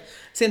seja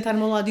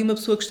sentar-me ao lado de uma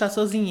pessoa que está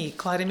sozinha e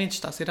claramente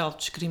está a ser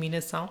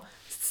autodiscriminação,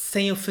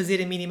 sem eu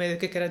fazer a mínima ideia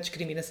do que era a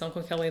discriminação com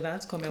aquela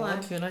idade, como é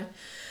óbvio, não é?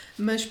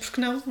 Mas porque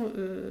não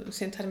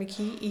sentar-me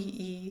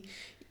aqui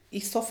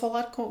e só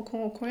falar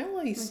com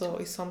ela e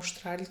só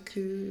mostrar-lhe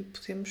que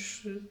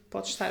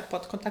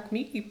pode contar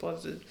comigo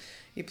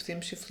e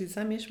podemos ser felizes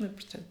à mesma,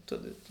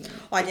 portanto,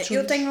 Olha,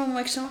 eu tenho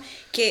uma questão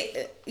que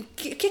é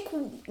que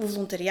o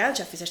voluntariado,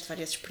 já fizeste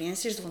várias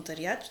experiências de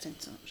voluntariado,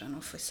 portanto, já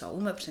não foi só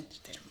uma, portanto,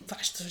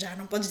 vasto, já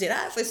não podes dizer,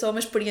 foi só uma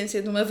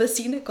experiência de uma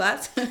vacina,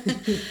 quase.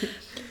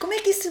 Qual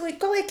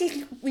é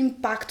o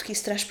impacto que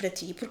isso traz para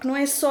ti? Porque não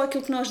é só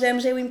aquilo que nós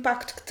damos, é o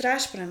impacto que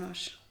traz para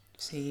nós.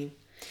 Sim.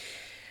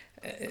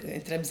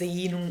 Entramos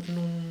aí num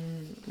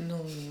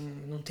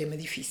tema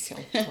difícil.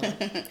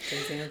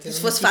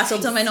 Se fosse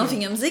fácil também não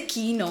vínhamos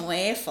aqui, não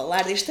é?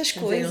 Falar destas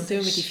coisas. É um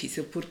tema muito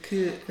difícil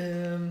porque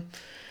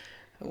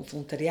o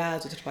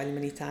voluntariado, o trabalho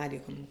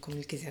humanitário, como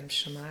lhe quisermos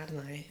chamar,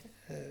 não é?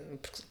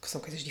 Porque são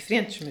coisas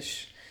diferentes,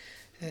 mas...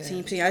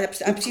 Sim,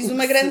 há preciso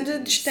uma grande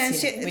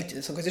distância.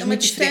 Sim, são coisas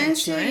muito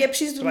diferentes, não é? E é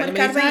preciso de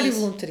marcar marcar bem isso. isso.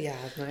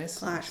 Voluntariado, não é?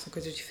 Claro. São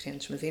coisas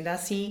diferentes, mas ainda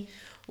assim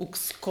o que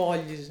se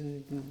colhe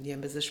de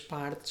ambas as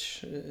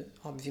partes,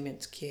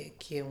 obviamente que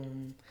é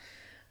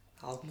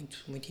algo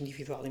muito, muito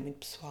individual e muito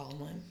pessoal,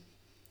 não é?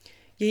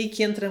 E aí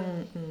que entra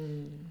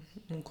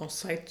um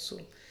conceito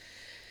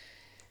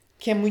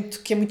que é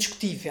muito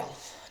discutível,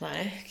 não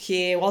é?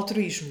 Que é o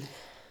altruísmo.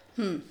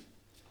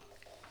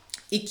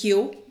 E que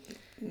eu,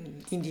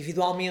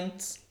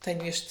 individualmente,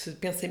 tenho este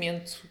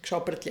pensamento que já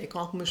o partilhei com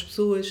algumas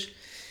pessoas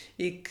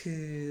e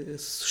que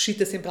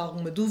suscita sempre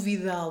alguma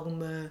dúvida,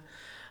 alguma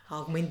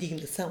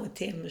indignação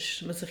até,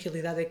 mas a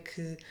realidade é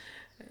que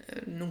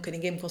nunca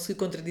ninguém me conseguiu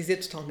contradizer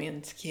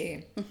totalmente, que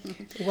é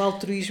o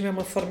altruísmo é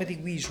uma forma de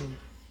egoísmo.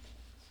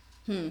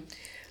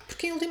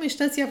 Porque em última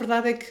instância a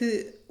verdade é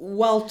que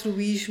o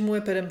altruísmo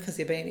é para me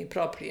fazer bem a mim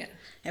própria.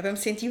 É para me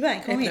sentir bem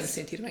com isso. É para me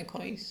sentir bem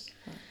com isso.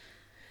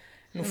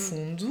 No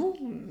fundo,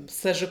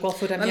 seja qual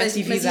for a minha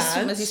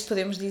atividade... Mas isso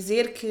podemos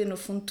dizer que, no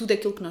fundo, tudo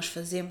aquilo que nós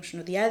fazemos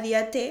no dia-a-dia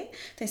até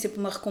tem sempre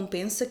uma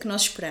recompensa que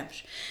nós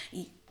esperamos.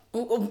 E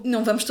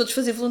não vamos todos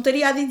fazer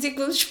voluntariado e dizer que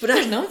vamos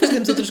esperar. Não,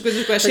 fazemos outras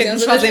coisas que eu achei que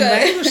nos fazem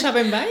bem, nos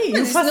sabem bem.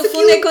 Mas isso, no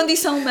fundo, é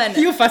condição humana.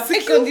 E eu faço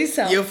aquilo.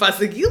 Condição. E eu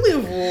faço aquilo,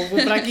 eu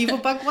vou para aqui, vou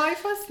para lá e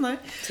faço, não é?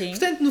 Sim.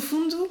 Portanto, no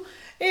fundo,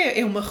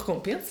 é uma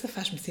recompensa,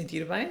 faz-me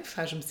sentir bem,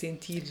 faz-me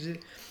sentir...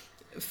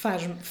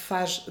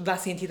 dá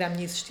sentido à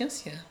minha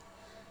existência,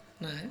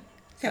 não é?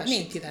 Dá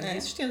sentido à minha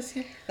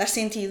existência. Dá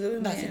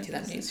sentido. Dá sentido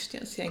à minha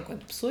existência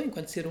enquanto pessoa,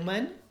 enquanto ser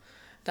humano.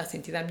 Dá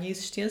sentido à minha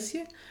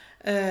existência.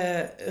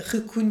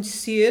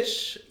 Reconhecer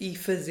e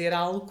fazer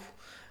algo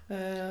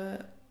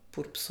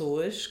por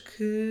pessoas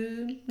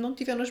que não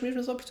tiveram as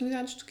mesmas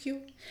oportunidades do que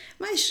eu.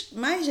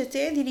 Mais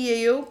até, diria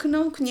eu, que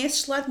não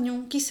conheces de lado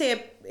nenhum. Que isso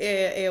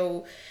é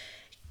o...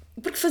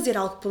 Porque fazer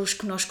algo para os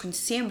que nós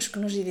conhecemos, que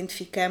nos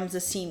identificamos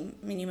assim,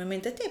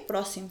 minimamente até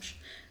próximos,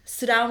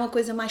 será uma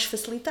coisa mais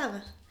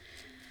facilitada.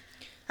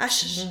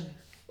 Achas?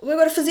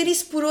 Agora, fazer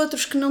isso por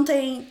outros que não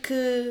têm,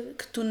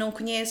 que tu não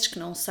conheces, que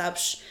não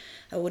sabes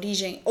a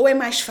origem, ou é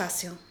mais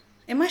fácil?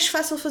 É mais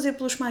fácil fazer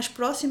pelos mais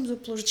próximos ou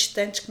pelos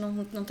distantes que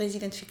não tens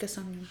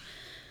identificação nenhuma?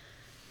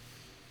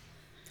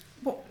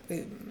 Bom,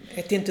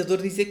 é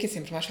tentador dizer que é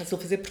sempre mais fácil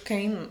fazer por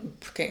quem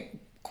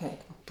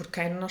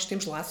nós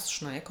temos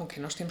laços, não é? Com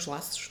quem nós temos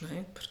laços, não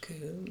é? Porque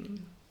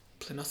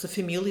pela nossa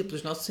família,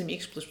 pelos nossos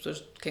amigos, pelas pessoas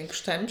de quem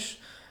gostamos,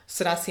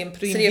 será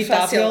sempre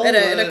inevitável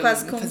era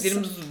quase como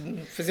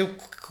fazer o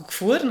que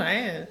for, não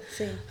é?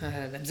 Sim.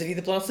 Damos a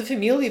vida pela nossa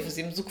família,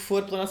 fazemos o que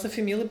for pela nossa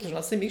família, pelos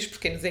nossos amigos,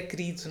 porque quem nos é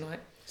querido, não é?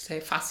 Isso é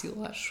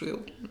fácil, acho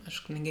eu.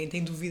 Acho que ninguém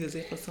tem dúvidas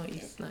em relação a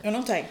isso, não é? Eu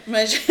não tenho,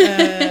 mas...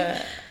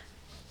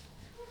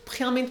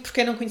 realmente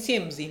porque não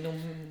conhecemos e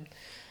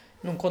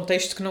num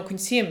contexto que não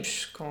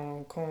conhecemos,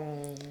 com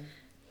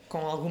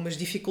algumas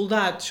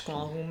dificuldades, com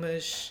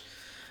algumas...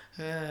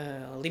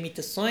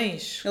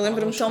 limitações. Eu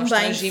lembro-me tão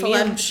bem de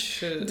falarmos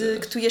de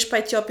que tu ias para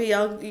a Etiópia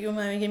e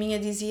uma amiga minha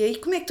dizia: e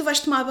como é que tu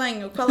vais tomar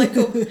banho? Qual é que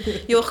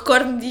eu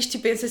recordo-me disto e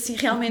penso assim,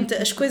 realmente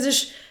as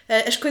coisas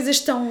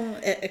estão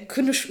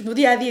que no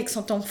dia-a-dia que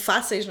são tão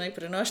fáceis, não é?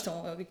 Para nós,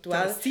 tão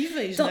habituados, tão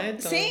acessíveis, não é?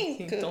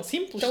 Tão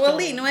simples. Estão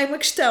ali, não é uma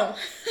questão.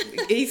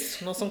 É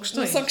isso, não são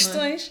questões. Não são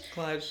questões. Não é?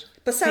 Claro.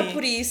 Passar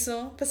por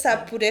isso,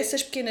 por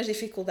essas pequenas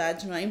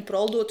dificuldades, não é? Em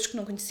prol de outros que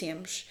não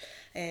conhecemos.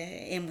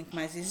 É muito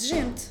mais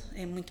exigente,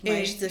 é muito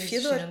mais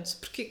desafiador. Exigente.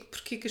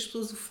 Porquê que as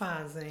pessoas o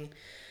fazem?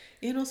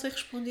 Eu não sei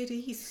responder a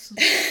isso.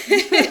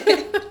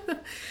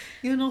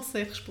 Eu não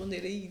sei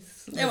responder a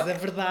isso. Mas a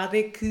verdade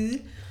é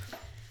que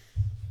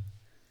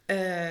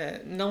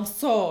não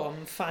só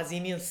me faz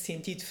imenso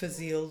sentido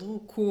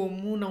fazê-lo,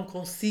 como não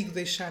consigo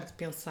deixar de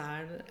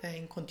pensar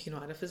em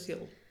continuar a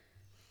fazê-lo.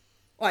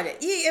 Olha,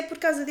 e é por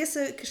causa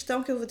dessa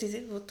questão que eu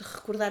vou-te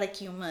recordar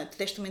aqui tu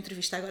deste uma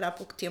entrevista agora há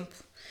pouco tempo,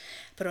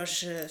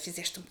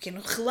 fizeste um pequeno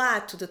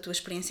relato da tua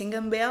experiência em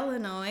Gambela,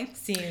 não é?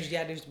 Sim, os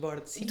diários de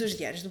bordo, sim. Dos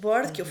diários de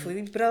bordo, que eu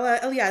fui para lá.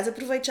 Aliás,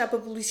 aproveito já para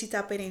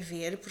publicitar para irem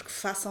ver, porque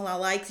façam lá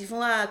likes e vão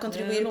lá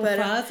contribuir não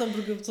para... Não façam,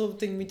 porque eu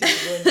tenho muita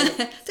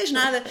vergonha. Tens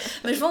nada,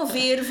 mas vão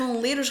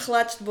ler os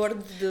relatos de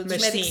bordo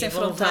dos Médicos Sem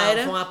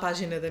Fronteiras. Vão à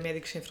página da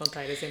Médicos Sem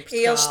Fronteiras em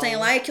Portugal. Eles têm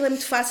lá, aquilo é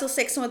muito fácil,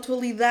 secção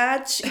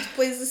atualidades e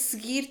depois a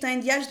seguir tem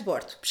diários de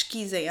bordo.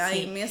 Pesquisem, há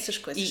imensas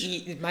coisas.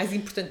 E mais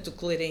importante do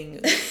que lerem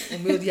o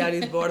meu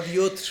diário de bordo e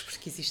outros,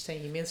 porque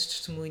existem imensos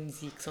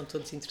testemunhos e que são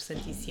todos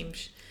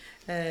interessantíssimos.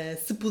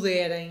 Se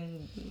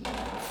puderem,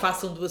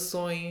 façam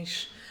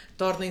doações,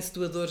 tornem-se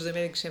doadores da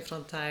Médicos Sem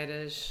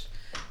Fronteiras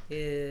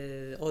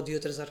ou de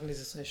outras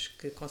organizações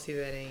que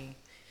considerem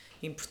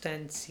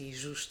importantes e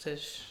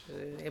justas.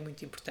 É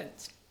muito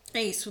importante.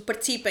 É isso,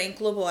 participem,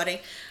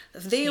 colaborem,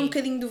 deem um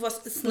bocadinho do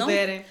vosso... Se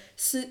puderem.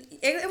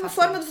 É uma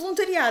forma de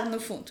voluntariado, no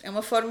fundo. É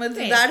uma forma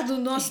de dar do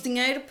nosso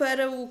dinheiro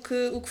para o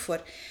que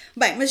for.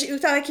 Bem, mas eu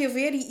estava aqui a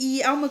ver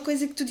e há uma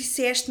coisa que tu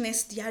disseste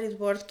nesse diário de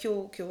bordo que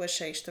eu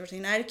achei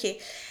extraordinário, que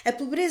é: a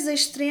pobreza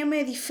extrema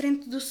é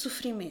diferente do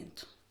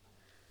sofrimento.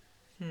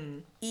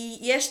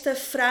 E esta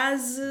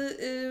frase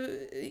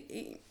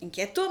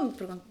inquietou-me,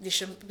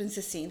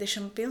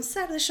 deixa-me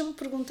pensar, deixa-me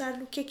perguntar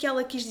o que é que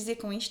ela quis dizer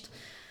com isto.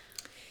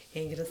 É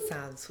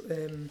engraçado.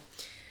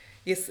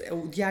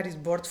 O diário de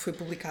bordo foi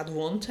publicado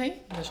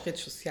ontem nas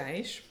redes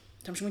sociais.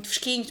 Estamos muito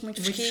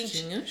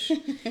fresquinhos.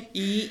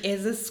 E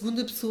és a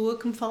segunda pessoa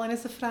que me fala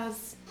nessa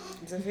frase.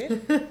 Estás a ver?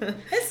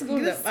 É a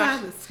segunda.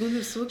 Engraçado, a segunda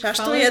pessoa que já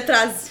estou em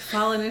atraso.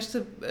 Fala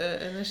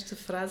nesta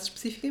frase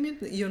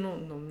especificamente. E eu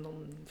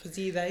não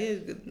fazia ideia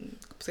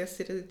que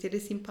pudesse ter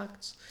esse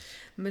impacto.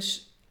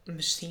 Mas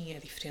sim, é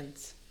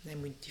diferente. É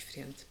muito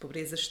diferente.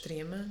 Pobreza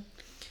extrema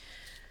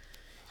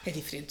é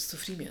diferente de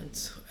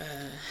sofrimento.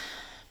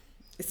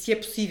 Se é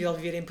possível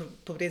viver em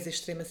pobreza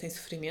extrema sem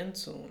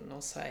sofrimento, não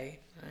sei,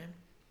 não é?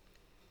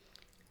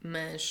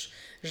 Mas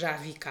já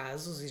vi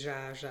casos e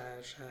já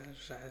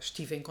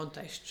estive em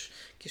contextos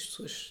que as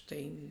pessoas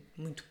têm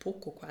muito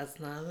pouco ou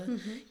quase nada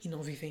e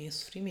não vivem em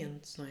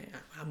sofrimento, não é?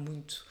 Há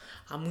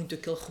muito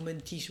aquele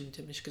romantismo,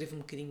 também escrevo um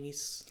bocadinho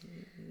isso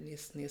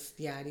nesse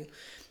diário,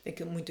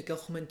 muito aquele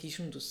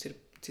romantismo do ser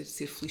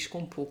feliz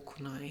com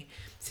pouco, não é?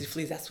 Ser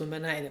feliz à sua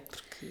maneira,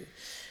 porque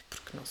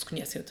não se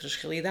conhecem outras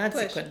realidades.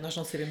 Pois. E quando nós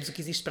não sabemos o que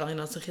existe para além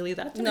da nossa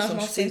realidade, nós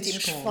não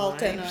sentimos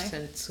falta, não é?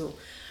 Portanto,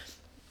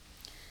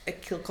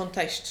 aquele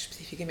contexto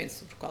especificamente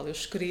sobre o qual eu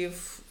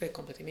escrevo é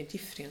completamente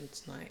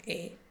diferente, não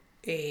é?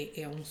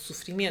 É um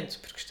sofrimento,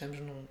 porque estamos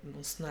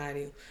num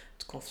cenário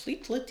de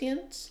conflito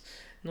latente,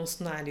 num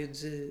cenário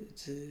de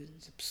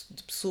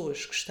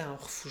pessoas que estão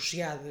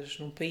refugiadas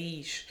num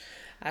país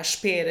à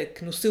espera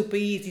que no seu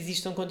país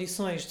existam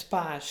condições de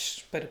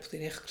paz para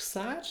poderem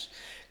regressar,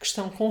 que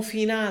estão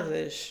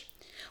confinadas.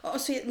 Ou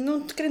seja,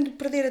 não te querendo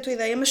perder a tua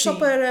ideia, mas só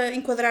para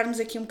enquadrarmos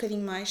aqui um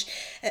bocadinho mais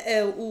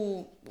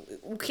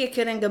o que é que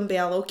era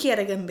Gambela, o que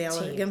era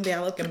Gambela? Sim.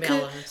 Gambela,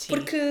 sim.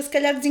 Porque se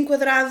calhar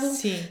desenquadrado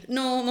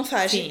não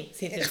faz. Sim,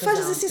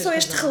 fazes assim só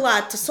este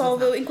relato, só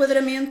o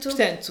enquadramento.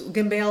 Portanto,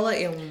 Gambela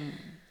é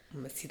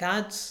uma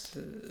cidade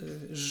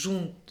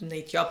na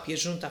Etiópia,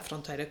 junto à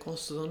fronteira com o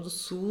Sudão do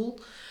Sul,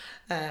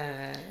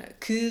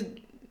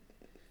 que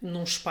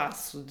num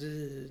espaço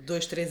de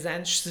 2-3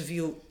 anos se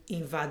viu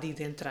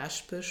invadido, entre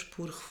aspas,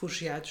 por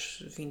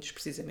refugiados vindos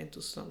precisamente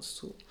do Sudão do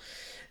Sul.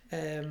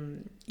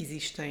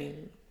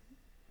 Existem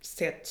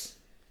 7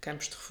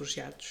 campos de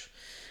refugiados,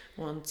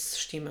 onde se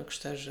estima que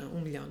esteja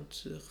 1 milhão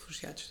de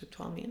refugiados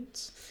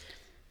atualmente,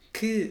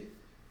 que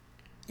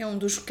é um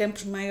dos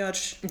campos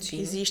maiores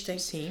que existem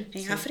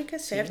em África,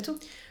 certo?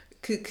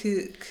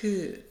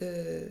 Que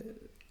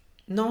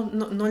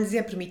não lhes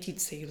é permitido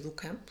sair do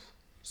campo,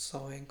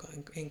 só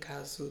em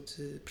caso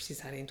de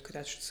precisarem de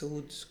cuidados de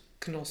saúde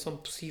que não são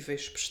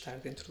possíveis prestar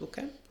dentro do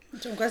campo.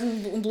 Então, quase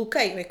um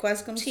bloqueio, é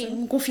quase como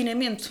um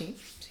confinamento. Sim,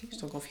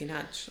 estão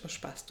confinados ao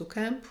espaço do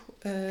campo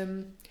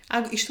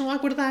e estão a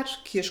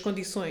aguardar que as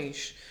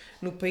condições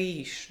no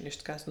país,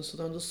 neste caso no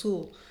Sudão do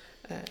Sul,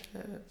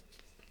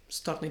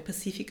 se tornem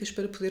pacíficas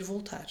para poder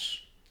voltar.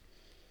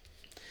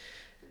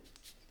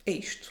 É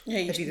isto.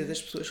 A vida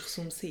das pessoas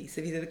resume-se a isso.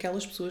 A vida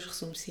daquelas pessoas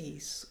resume-se a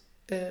isso.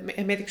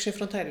 A Médicos Sem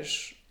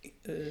Fronteiras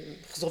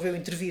resolveu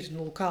intervir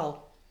no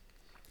local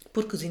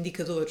porque os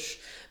indicadores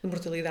de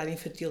mortalidade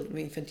infantil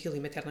e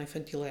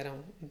materno-infantil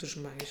eram dos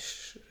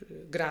mais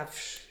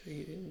graves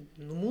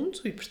no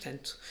mundo e,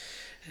 portanto,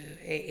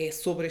 é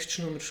sobre estes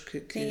números que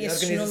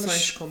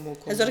organizações como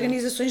as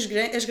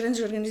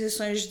grandes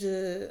organizações de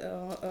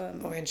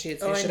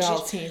ONGs em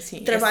geral,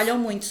 sim, trabalham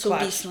muito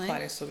sobre isso, não é?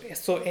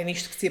 Claro, é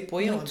nisto que se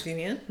apoiam,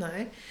 obviamente, não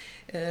é?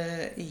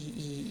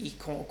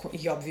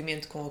 E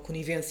obviamente com a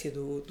conivência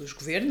dos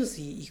governos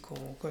e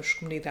com as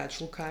comunidades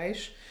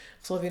locais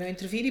resolveram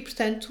intervir e,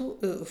 portanto,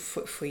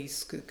 foi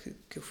isso que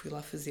eu fui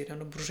lá fazer.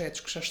 Era um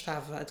projeto que já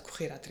estava a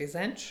decorrer há 3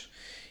 anos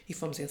e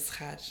fomos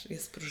encerrar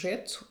esse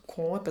projeto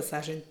com a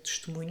passagem de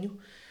testemunho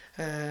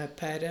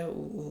para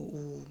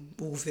o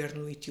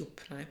governo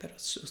etíope, não é? Para o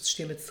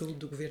sistema de saúde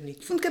do governo No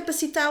etíope. fundo,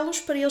 capacitá-los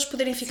para eles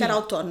poderem ficar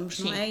autónomos,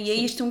 não é? E é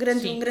isto um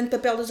grande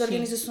papel das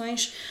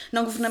organizações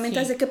não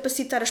governamentais, é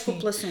capacitar as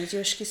populações.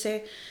 Eu acho que isso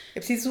é... É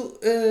preciso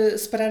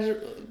separar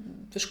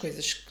as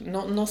coisas.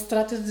 Não se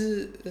trata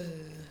de...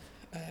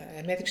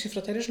 a Médicos Sem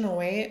Fronteiras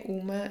não é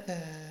uma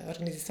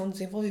organização de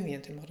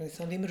desenvolvimento, é uma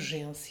organização de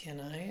emergência,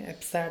 não é?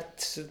 Apesar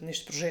de,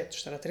 neste projeto,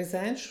 estar há 3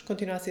 anos,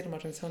 continua a ser uma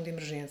organização de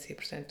emergência.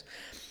 Portanto,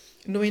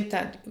 no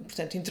entanto,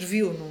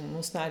 interviu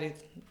num cenário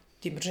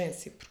de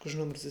emergência, porque os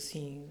números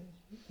assim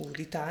o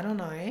ditaram,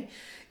 não é?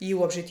 E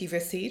o objetivo é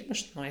sair,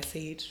 mas não é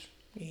sair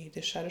e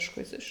deixar as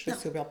coisas a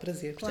seu bel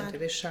prazer. Portanto, é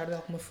deixar de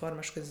alguma forma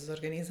as coisas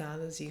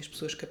organizadas e as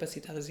pessoas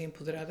capacitadas e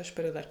empoderadas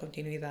para dar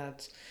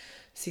continuidade.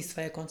 Se isso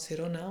vai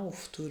acontecer ou não, o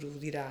futuro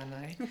dirá, não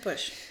é?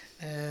 Pois.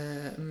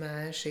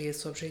 Mas é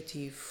esse o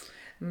objetivo.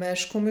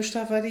 Mas, como eu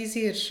estava a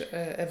dizer,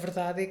 a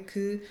verdade é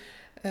que...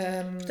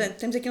 Portanto,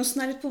 temos aqui um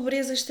cenário de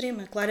pobreza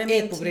extrema,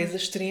 claramente. É pobreza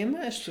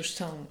extrema, as pessoas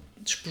estão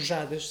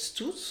despojadas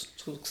de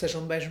tudo que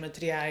sejam bens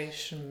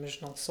materiais,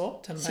 mas não só,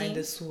 também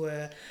da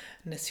sua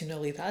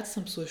nacionalidade.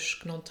 São pessoas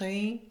que não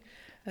têm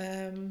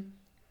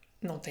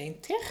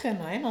terra,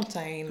 não é? Não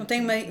têm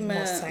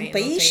um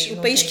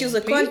país que os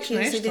acolhe, que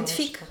os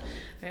identifica.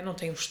 Não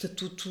têm um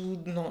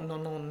estatuto,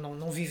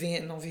 não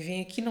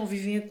vivem aqui, não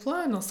vivem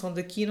acolá, não são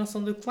daqui, não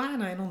são de acolá,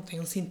 não é? Não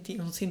têm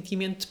um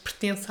sentimento de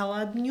pertença a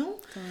lado nenhum,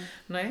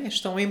 não é?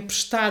 Estão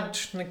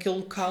emprestados naquele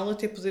local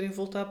até poderem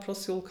voltar para o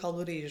seu local de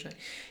origem.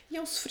 E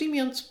é um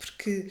sofrimento,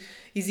 porque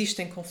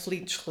existem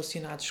conflitos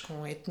relacionados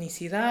com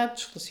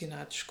etnicidades,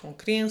 relacionados com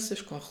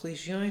crenças, com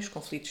religiões,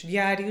 conflitos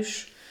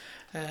diários,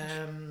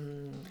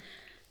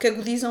 que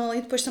agudizam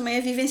ali depois também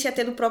a vivência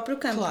até do próprio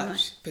campo, claro, não é?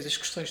 Depois as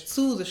questões de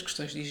saúde, as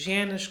questões de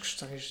higiene, as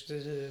questões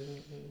de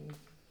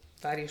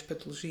várias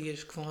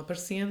patologias que vão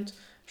aparecendo,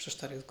 esta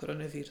história do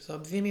coronavírus,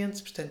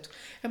 obviamente. Portanto,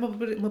 é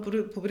uma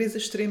pobreza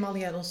extrema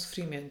aliada a um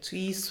sofrimento,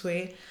 e isso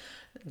é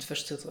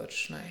devastador,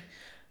 não é?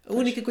 A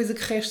única coisa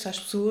que resta às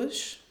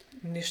pessoas,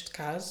 neste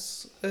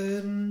caso,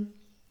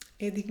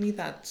 é a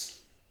dignidade.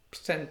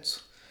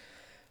 Portanto,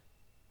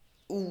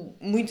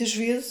 muitas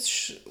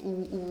vezes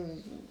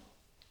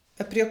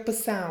a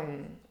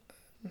preocupação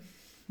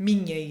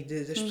minha e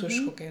das pessoas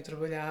com quem eu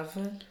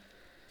trabalhava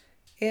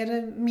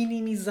era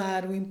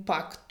minimizar o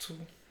impacto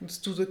de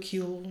tudo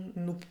aquilo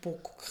no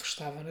pouco que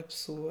restava na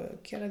pessoa,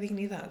 que era a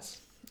dignidade.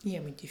 E é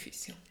muito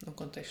difícil num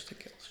contexto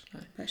daqueles,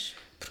 não é? Mas,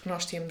 porque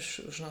nós temos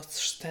os nossos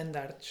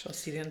estándares o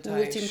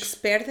ocidentais. último que se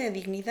perde é a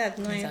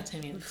dignidade, não é?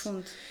 Exatamente. No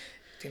fundo.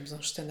 Temos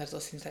uns estándares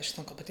ocidentais que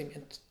estão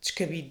completamente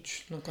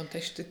descabidos num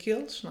contexto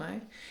daqueles, não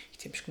é? E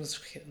temos que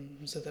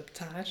nos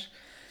adaptar.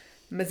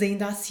 Mas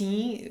ainda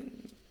assim,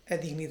 a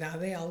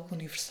dignidade é algo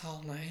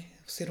universal, não é?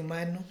 O ser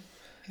humano...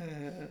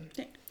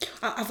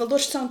 Há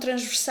valores que são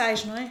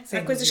transversais, não é?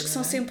 Há coisas que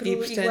são sempre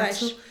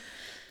iguais.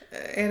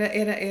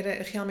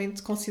 Era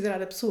realmente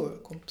considerar a pessoa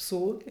como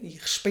pessoa e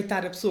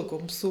respeitar a pessoa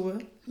como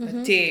pessoa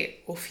até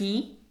ao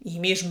fim, e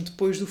mesmo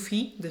depois do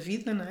fim da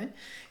vida, não é?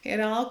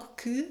 Era algo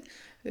que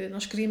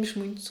nós queríamos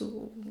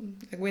muito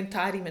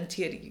aguentar e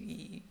manter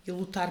e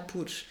lutar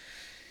por.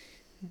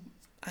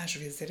 Às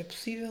vezes era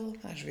possível,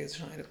 às vezes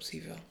não era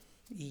possível.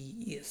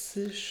 E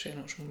esses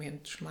eram os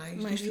momentos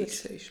mais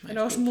difíceis.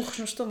 Eram os murros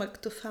no estômago que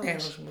tu falas.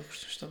 Eram os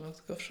murros no estômago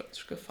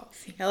que eu falo,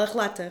 sim. Ela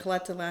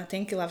relata lá,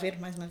 tenho que ir lá ver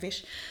mais uma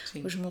vez,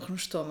 sim, os murros no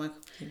estômago.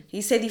 Sim.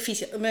 Isso é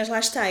difícil, mas lá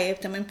está,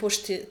 também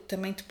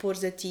te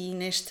pôres a ti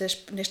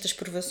nestas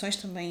provações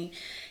também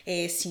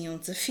é assim um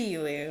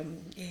desafio, é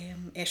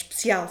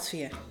especial,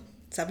 Sofia.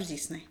 Sabes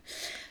disso, não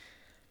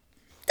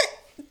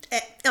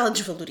é? Ela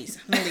desvaloriza,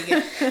 não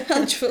liga.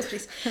 Ela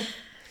desvaloriza.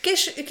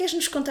 Queres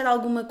nos contar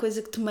alguma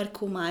coisa que te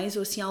marcou mais,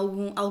 ou assim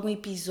algum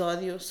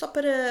episódio, só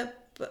para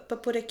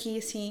pôr aqui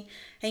assim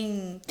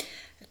em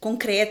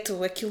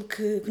concreto aquilo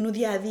que no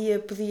dia a dia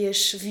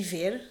podias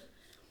viver?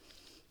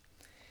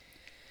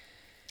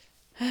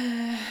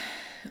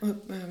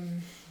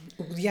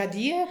 O dia a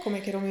dia? Como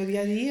é que era o meu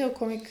dia a dia? Ou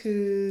como é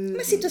que...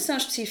 Uma situação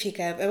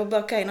específica.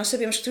 Ok, nós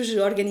sabemos que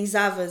tu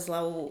organizavas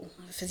lá,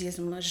 fazias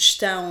uma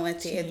gestão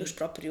até dos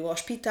próprios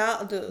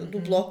hospital, do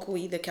bloco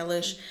e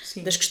daquelas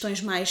das questões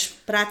mais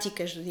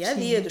práticas do dia a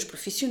dia, dos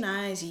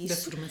profissionais e isso. Da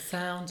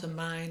formação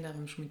também,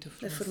 dávamos muita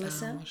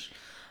formação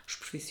aos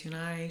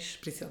profissionais,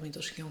 principalmente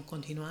aos que iam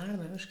continuar,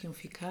 não é? Aos que iam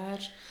ficar.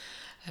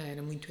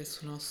 Era muito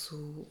esse o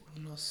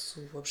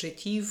nosso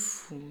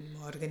objetivo,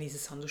 a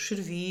organização dos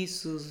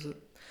serviços,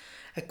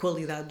 a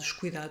qualidade dos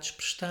cuidados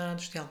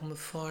prestados, de alguma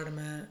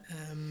forma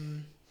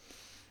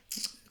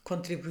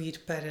contribuir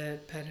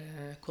para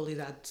a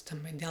qualidade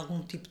também de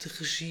algum tipo de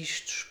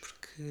registros,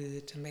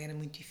 porque também era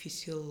muito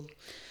difícil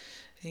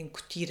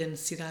incutir a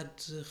necessidade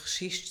de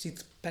registros e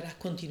para a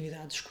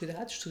continuidade dos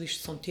cuidados. Tudo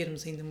isto são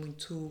termos ainda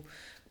muito...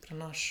 para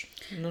nós,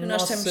 na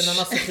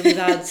nossa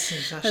realidade,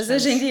 já mas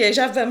hoje em dia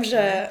já vamos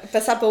a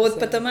passar para outro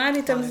patamar e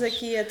estamos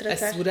aqui a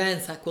tratar. A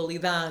segurança, a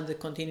qualidade, a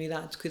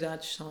continuidade de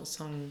cuidados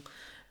são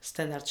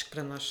estándares que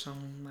para nós são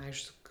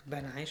mais do que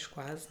banais,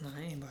 quase, não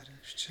é? Embora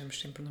estejamos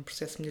sempre num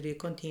processo de melhoria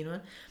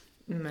contínua,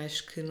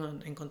 mas que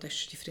em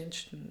contextos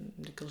diferentes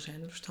daquele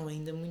género estão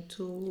ainda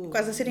muito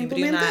quase a serem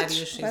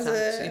embrionários. implementados.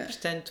 Exato. E,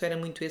 portanto, era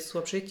muito esse o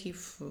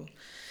objetivo.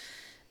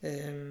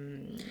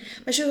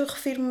 Mas eu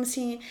refiro-me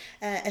assim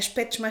a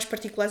aspectos mais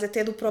particulares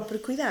até do próprio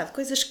cuidado,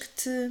 coisas que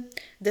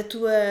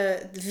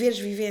de veres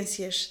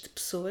vivências de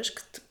pessoas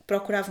que te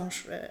procuravam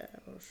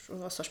o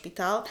vosso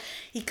hospital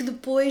e que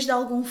depois de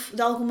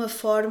alguma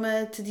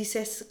forma te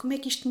dissesse como é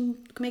que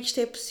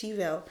isto é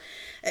possível.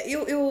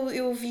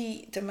 Eu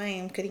vi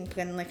também um bocadinho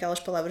pegando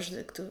naquelas palavras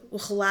o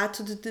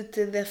relato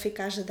de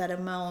ficares a dar a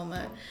mão a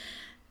uma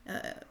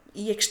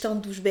e a questão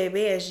dos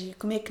bebés e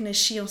como é que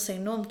nasciam sem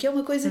nome, que é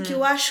uma coisa que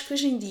eu acho que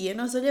hoje em dia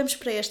nós olhamos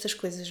para estas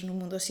coisas no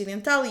mundo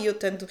ocidental, e eu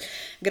estando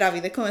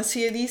grávida, como a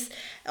Sofia disse,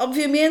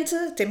 obviamente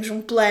temos um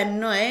plano,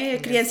 não é? A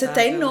criança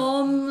tem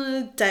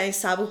nome,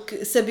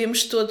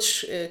 sabemos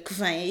todos que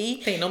vem aí.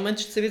 Tem nome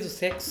antes de saber do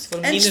sexo, se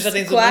for menina já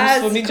tens o nome, se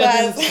for menino já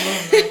tens o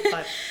nome,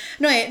 claro.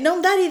 Não é?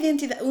 Não dar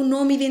identidade, o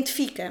nome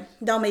identifica,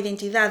 dá uma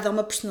identidade, dá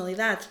uma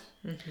personalidade,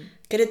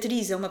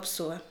 caracteriza uma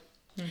pessoa.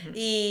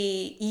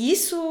 E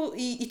isso,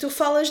 e tu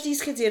falas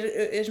disso, quer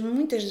dizer,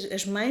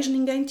 as mães,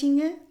 ninguém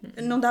tinha,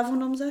 não davam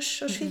nomes aos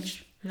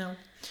filhos. Não.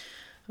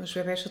 Os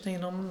bebés só têm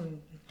nome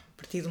a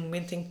partir do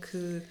momento em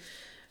que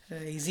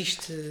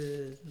existe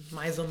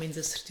mais ou menos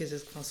a certeza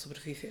de que vão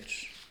sobreviver.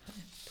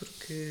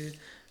 Porque,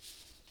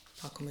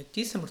 tal como eu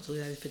te disse, a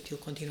mortalidade infantil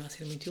continua a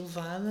ser muito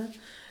elevada,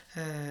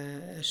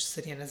 as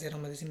cesarianas eram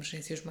uma das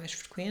emergências mais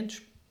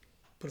frequentes,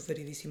 por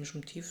variedíssimos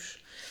motivos.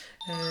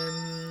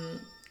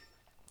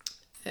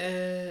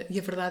 E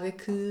a verdade é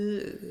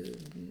que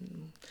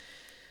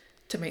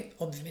também,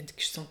 obviamente,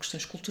 que isto são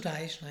questões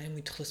culturais, não é?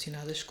 Muito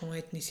relacionadas com a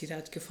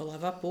etnicidade que eu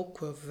falava há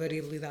pouco, a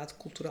variabilidade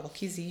cultural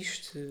que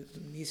existe.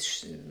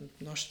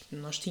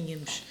 Nós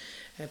tínhamos,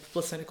 a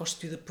população era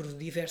constituída por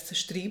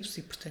diversas tribos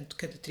e, portanto,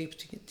 cada tribo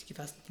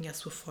tinha a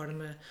sua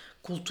forma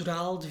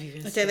cultural de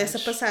vivenciar. Até dessa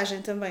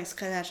passagem também, se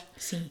calhar.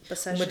 Sim,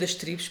 uma das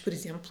tribos, por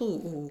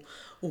exemplo,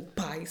 o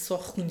pai só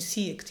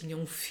reconhecia que tinha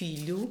um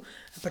filho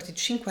a partir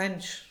dos 5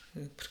 anos.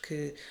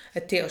 Porque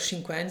até aos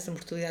 5 anos a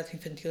mortalidade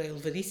infantil é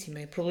elevadíssima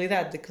e a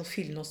probabilidade daquele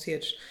filho não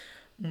ser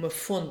uma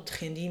fonte de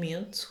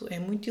rendimento é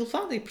muito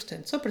elevada e,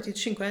 portanto, só a partir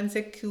dos 5 anos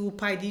é que o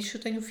pai diz: eu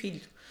tenho um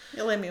filho.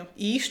 Ele é meu.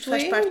 E isto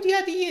faz parte do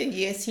dia-a-dia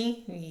e é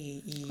assim.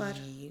 Claro.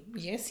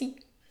 E é assim.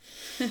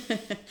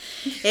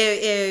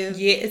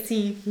 E é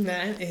assim, não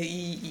é?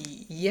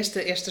 E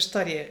essa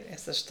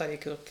história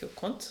que eu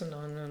conto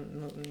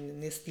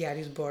nesse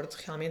diário de bordo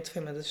realmente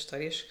foi uma das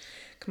histórias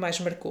que mais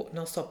marcou,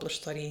 não só pela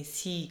história em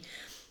si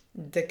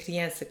da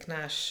criança que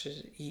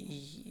nasce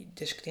e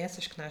das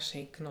crianças que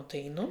nascem que não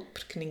têm nome,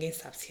 porque ninguém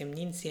sabe se é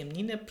menino, se é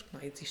menina, porque não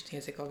existem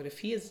as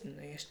ecografias,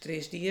 nem as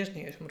 3 dias,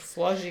 nem as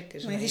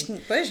morfológicas, não existe,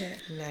 pois é.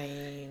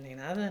 nem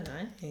nada, não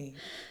é? E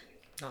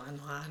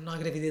não há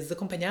gravidezes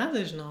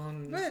acompanhadas, não...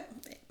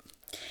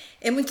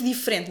 É muito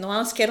diferente, não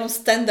há sequer um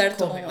standard.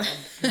 Como é óbvio,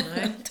 não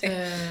é?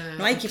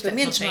 Não há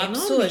equipamentos, portanto, não há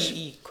pessoas.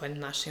 E quando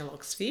nascem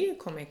logo se vê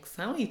como é que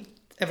são, e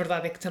a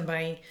verdade é que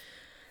também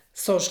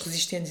só os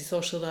resistentes e só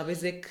os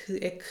saudáveis é que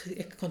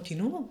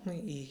continuam,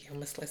 e é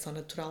uma seleção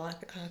natural a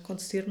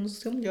acontecer nos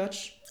seus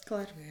melhores.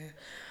 Claro.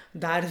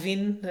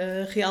 Darwin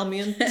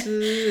realmente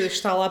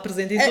está lá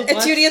presente em todo lado.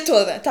 A teoria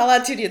toda, está lá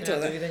a teoria toda.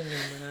 Não há dúvida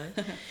nenhuma, não é?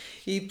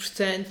 E,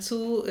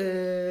 portanto,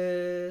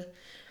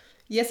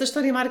 e essa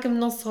história marca-me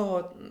não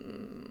só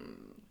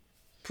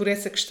por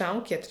essa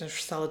questão, que é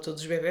transversal a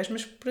todos os bebés,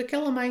 mas por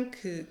aquela mãe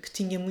que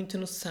tinha muita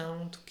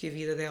noção do que a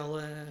vida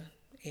dela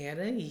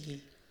era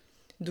e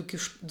do que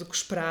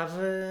esperava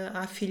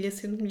à filha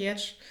sendo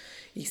mulheres.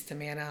 Isso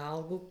também era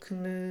algo que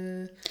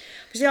me...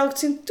 Mas é algo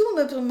que sinto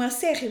uma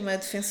acérrima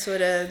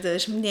defensora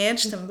das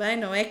mulheres também,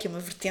 não é? Que é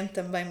uma vertente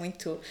também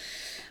muito,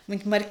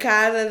 muito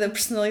marcada da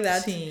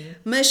personalidade. Sim.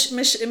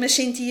 Mas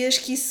sentias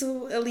que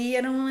isso ali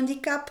era um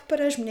handicap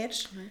para as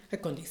mulheres, não é? A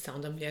condição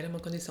da mulher é uma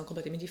condição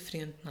completamente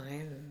diferente, não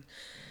é?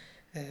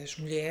 As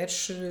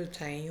mulheres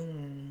têm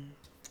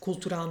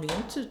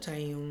culturalmente,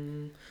 têm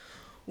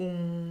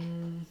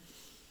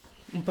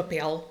um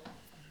papel,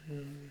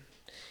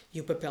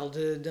 e o papel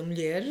da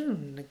mulher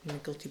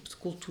naquele tipo de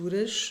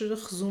culturas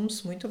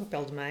resume-se muito ao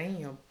papel de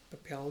mãe, ao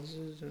papel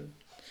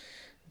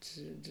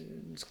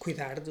de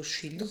cuidar dos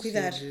filhos,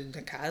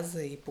 da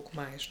casa e pouco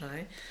mais, não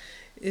é?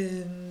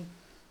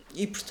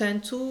 E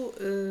portanto,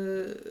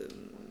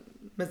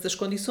 mas as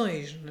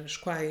condições nas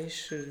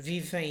quais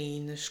vivem e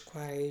nas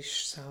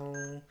quais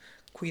são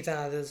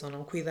cuidadas ou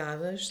não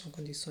cuidadas são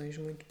condições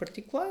muito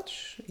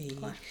particulares e,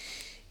 claro.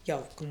 E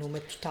algo que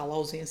numa total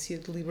ausência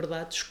de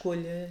liberdade de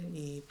escolha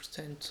e,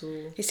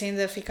 portanto... Isso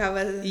ainda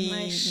ficava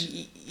mais...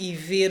 E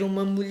ver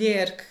uma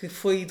mulher que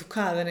foi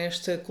educada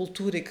nesta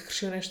cultura e que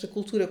cresceu nesta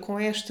cultura com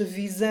esta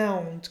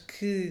visão de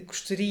que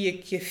gostaria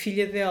que a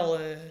filha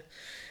dela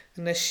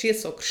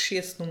nascesse ou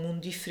crescesse num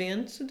mundo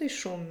diferente,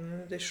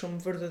 deixou-me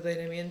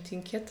verdadeiramente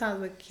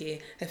inquietada,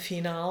 que é,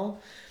 afinal,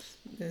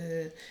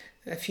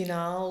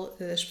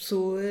 as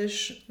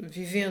pessoas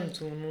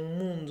vivendo num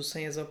mundo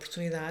sem as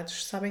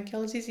oportunidades sabem que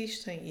elas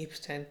existem e,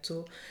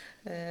 portanto,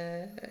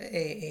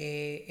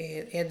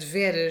 é de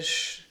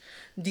veras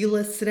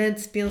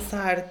dilacerante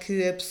pensar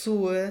que a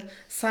pessoa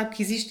sabe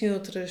que existem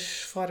outras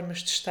formas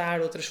de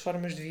estar, outras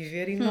formas de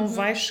viver e não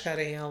vai chegar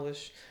a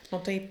elas. Não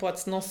tem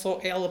hipótese, não só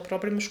ela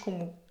própria, mas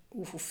como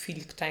o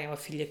filho que tem ou a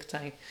filha que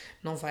tem,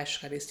 não vai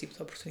chegar a esse tipo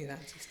de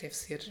oportunidades. Isso deve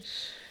ser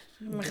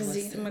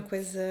uma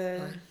coisa...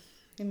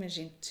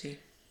 Imagino. Sim.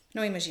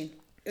 Não imagino.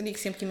 Eu digo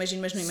sempre que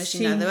imagino, mas não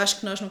imagino nada. Eu acho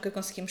que nós nunca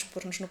conseguimos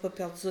pôr-nos no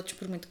papel dos outros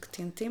por muito que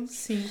tentemos.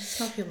 Sim,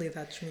 são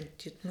realidades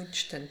muito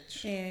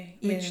distantes.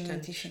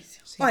 Muito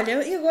difícil. Sim.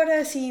 Olha, e agora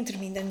assim,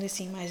 terminando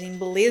assim mais em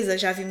beleza,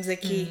 já vimos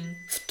aqui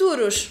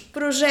futuros,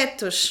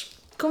 projetos.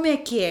 Como é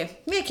que é?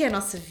 Como é que é a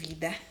nossa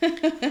vida?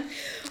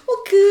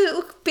 O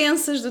que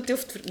pensas do teu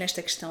futuro?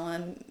 Nesta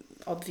questão,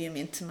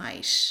 obviamente,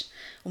 mais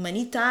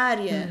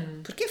humanitária.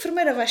 Porque a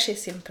enfermeira vai ser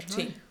sempre, não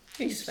é? Sim.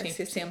 Isso vai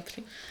ser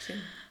sempre. Sim.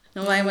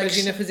 Não vai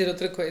imagina fazer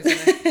outra coisa,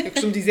 não é? Eu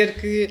costumo dizer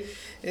que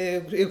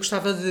eu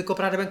gostava de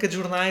comprar a banca de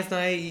jornais, não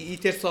é? E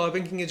ter só a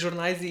banquinha de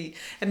jornais, e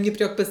a minha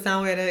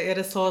preocupação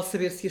era só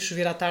saber se ia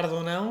chover à tarde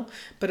ou não,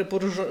 para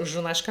pôr os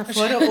jornais cá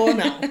fora ou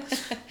não.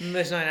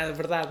 Mas não é nada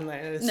verdade, não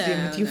é? Seria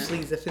muito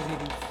infeliz a fazer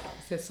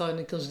isso. Isso é só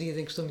naqueles dias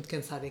em que estou muito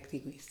cansada é que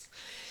digo isso.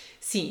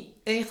 Sim,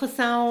 em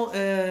relação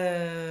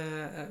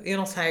eu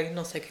não sei o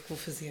que é que vou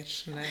fazer,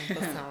 não é? Em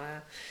relação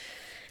a...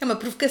 É uma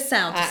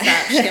provocação, tu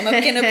sabes, que é uma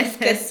pequena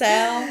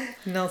provocação.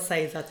 Não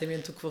sei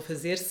exatamente o que vou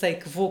fazer, sei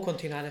que vou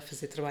continuar a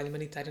fazer trabalho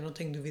humanitário, não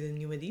tenho dúvida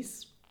nenhuma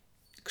disso.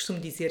 Costumo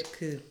dizer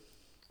que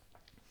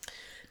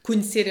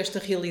conhecer esta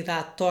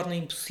realidade torna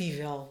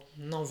impossível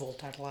não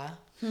voltar lá,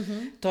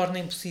 torna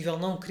impossível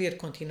não querer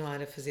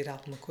continuar a fazer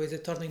alguma coisa,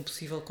 torna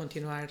impossível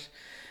continuar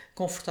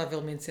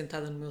confortavelmente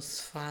sentada no meu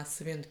sofá,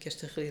 sabendo que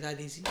esta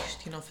realidade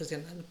existe e não fazer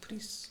nada por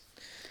isso.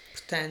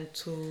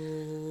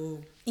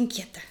 Portanto...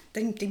 Inquieta.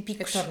 Tem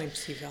picos. Torna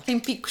impossível. Tem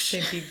picos.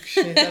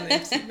 Torna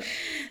impossível.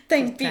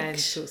 Tem Portanto,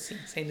 picos. Sim,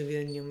 sem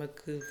dúvida nenhuma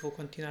que vou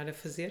continuar a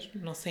fazer.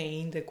 Não sei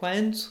ainda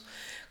quando,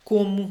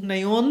 como,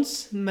 nem onde,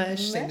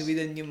 mas sem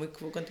dúvida nenhuma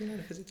que vou continuar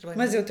a fazer trabalho.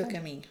 Mas é o teu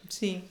caminho.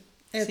 Sim,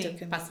 é o teu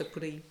caminho. Passa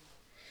por aí.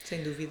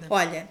 Sem dúvida.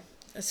 Olha,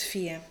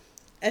 Sofia,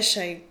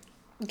 achei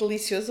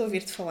delicioso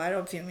ouvir-te falar,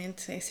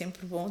 obviamente, é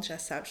sempre bom, já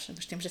sabes,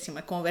 nós temos assim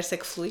uma conversa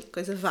que flui,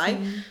 coisa vai,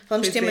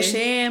 falamos de temas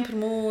sempre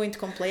muito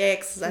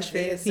complexos, às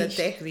vezes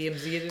até,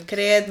 podíamos ir...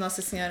 credo,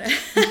 Nossa Senhora,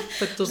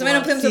 também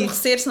não podemos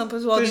aborrecer, senão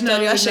depois o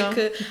auditório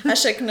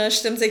acha que nós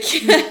estamos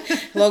aqui,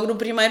 logo no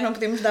primeiro não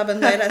podemos dar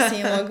bandeira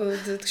assim logo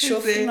de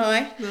chofre, não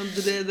é? Não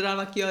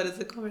durava aqui horas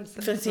a conversa.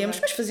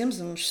 Mas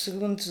fazíamos uns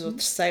segundos ou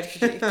terceiros,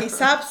 quem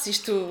sabe se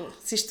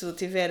isto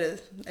tiver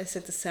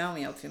aceitação,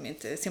 e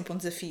obviamente é sempre um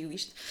desafio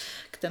isto,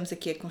 que estamos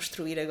aqui a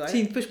construir agora.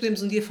 Sim, depois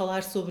podemos um dia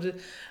falar sobre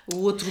o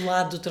outro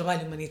lado do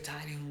trabalho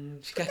humanitário.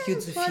 Fica aqui o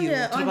desafio.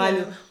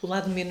 O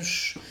lado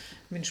menos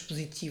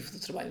positivo do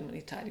trabalho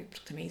humanitário,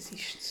 porque também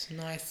existe.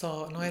 Não é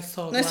só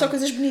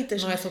coisas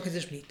bonitas. Não é só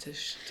coisas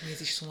bonitas. Também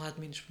existe um lado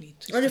menos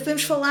bonito. Olha,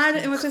 podemos falar,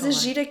 é uma coisa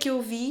gira que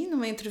eu vi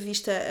numa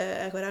entrevista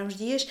agora há uns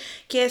dias,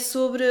 que é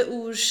sobre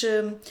os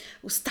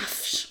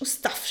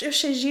staffs. Eu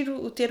achei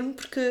giro o termo,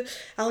 porque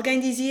alguém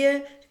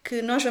dizia que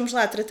nós vamos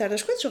lá tratar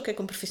das coisas, ok,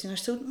 como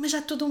profissionais de saúde, mas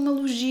há toda uma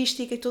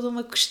logística e toda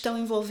uma questão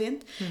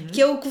envolvente,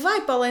 que é o que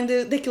vai para além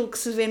daquilo que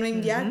se vê no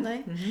imediato, não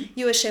é?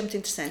 E eu achei muito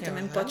interessante,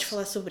 também me podes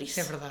falar sobre isso.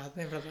 É verdade.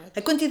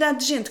 A quantidade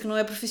de gente que não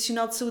é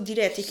profissional de saúde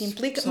direta e que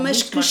implica,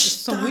 mas que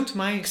são muito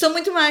mais. Que são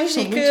muito mais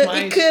e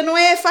que não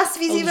é face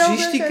visível. A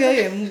logística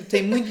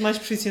tem muito mais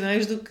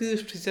profissionais do que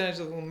os profissionais.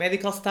 O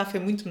medical staff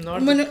é muito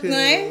menor do que... Não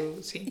é?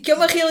 Sim. Que é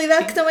uma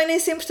realidade que também nem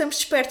sempre estamos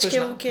despertos,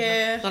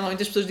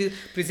 Normalmente as pessoas dizem,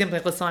 por exemplo, em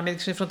relação a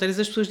Médicos Sem Fronteiras,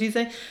 as pessoas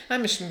dizem,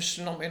 mas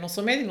não, eu não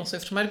sou médico, não sou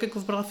enfermeiro, o que é que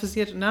eu vou para lá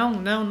fazer? Não,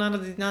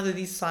 nada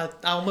disso.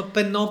 Há uma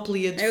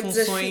panóplia de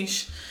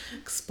funções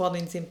que se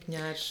podem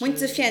desempenhar. Muito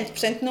desafiante,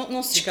 portanto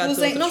não se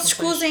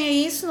escusem a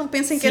isso, não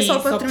pensem que é só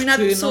para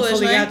determinadas pessoas, não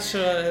são ligados,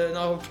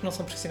 porque não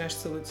são profissionais de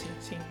saúde,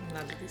 sim,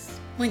 nada disso.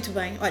 Muito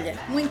bem, olha,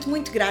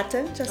 muito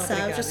grata,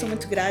 sabes, eu sou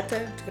muito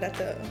grata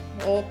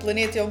ao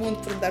planeta e ao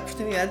mundo por me dar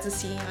oportunidades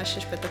assim, acho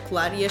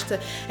espetacular, e a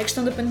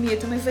questão da pandemia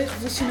também veio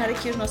revolucionar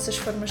aqui as nossas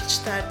formas de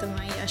estar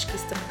também, acho que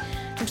isso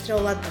também temos de tirar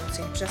o lado bom,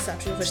 sempre, já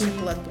sabes, eu vejo sempre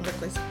o lado bom da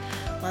coisa,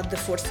 o lado da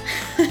força,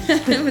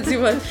 mas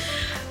igual.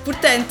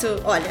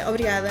 Portanto, olha,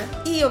 obrigada,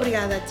 e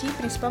obrigada a ti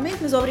principalmente,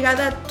 mas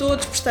obrigada a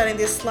todos por estarem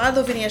desse lado,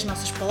 ouvirem as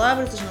nossas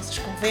palavras, as nossas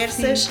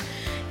conversas.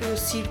 O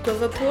Circo a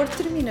Vapor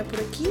termina por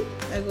aqui,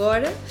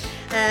 agora.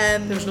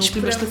 Estamos na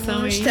última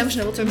estação. Estamos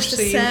na última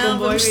estação,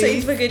 vamos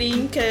sair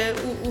devagarinho, que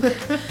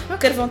o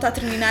carvão está a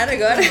terminar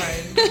agora.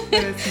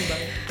 Parece-me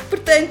bem.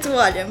 Portanto,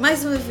 olha,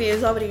 mais uma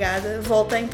vez, obrigada, voltem.